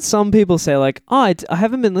 we had some people say like, I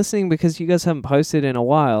haven't been listening because you guys haven't posted in a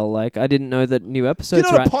while. Like, I didn't know that new episodes Do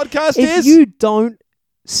you know what a podcast is? If you don't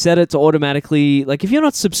set it to automatically, like if you're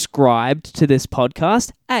not subscribed to this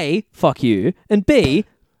podcast, A, fuck you, and B,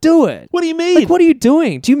 do it. What do you mean? Like, what are you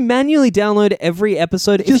doing? Do you manually download every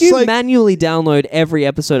episode? Just if you like- manually download every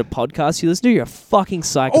episode of podcast you listen to, you're a fucking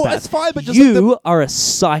psychopath. Oh, that's fine, but just you are a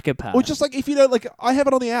psychopath. Or just like if you don't, like, I have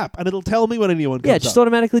it on the app and it'll tell me when anyone comes Yeah, it just up.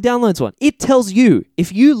 automatically downloads one. It tells you.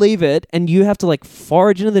 If you leave it and you have to like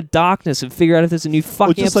forage into the darkness and figure out if there's a new Or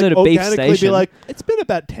fucking just episode like of Beef organically Station. be like, it's been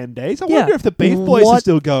about 10 days. I Yeah. wonder if the Beef Boys are What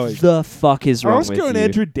still going. the fuck is Are wrong Oscar with and you?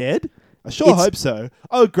 Andrew dead? I sure hope so.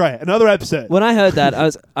 Oh, great. Another episode. When I heard that,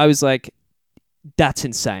 I was like, that's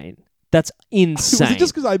insane. That's insane. Was it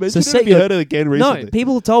just because I mentioned So it? Have you heard it again recently? No,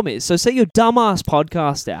 people told me. So set your dumbass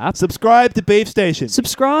podcast app. Subscribe to Beef Station.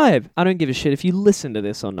 Subscribe. I don't give a shit if you listen to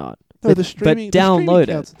this or not. No, the streaming, but download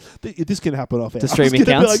the streaming counts. This can happen off air. The streaming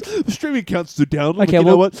counts? The streaming counts to download. Okay, you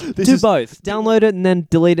well, know what? do both. Download it and then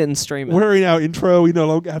delete it and stream it. We're in our intro. We no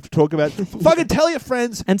longer have to talk about fucking tell your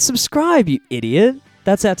friends. And subscribe, you idiot.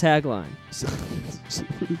 That's our tagline.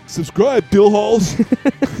 Subscribe, dill holes.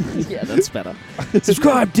 Yeah, that's better.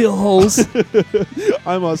 Subscribe, dill holes.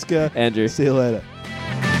 I'm Oscar. Andrew. See you later.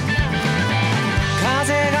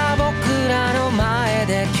 風が僕らの前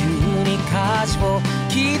で急に舵を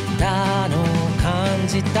切ったのを感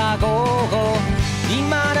じた午後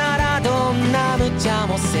今ならどんな無茶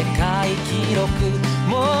もせ世界記録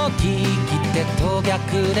もう聞き手と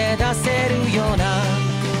逆で出せるような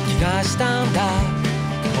気がしたんだ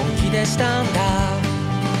本気でしたんだ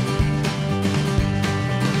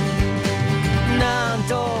なん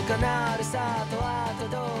とかなるさとは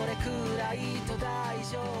届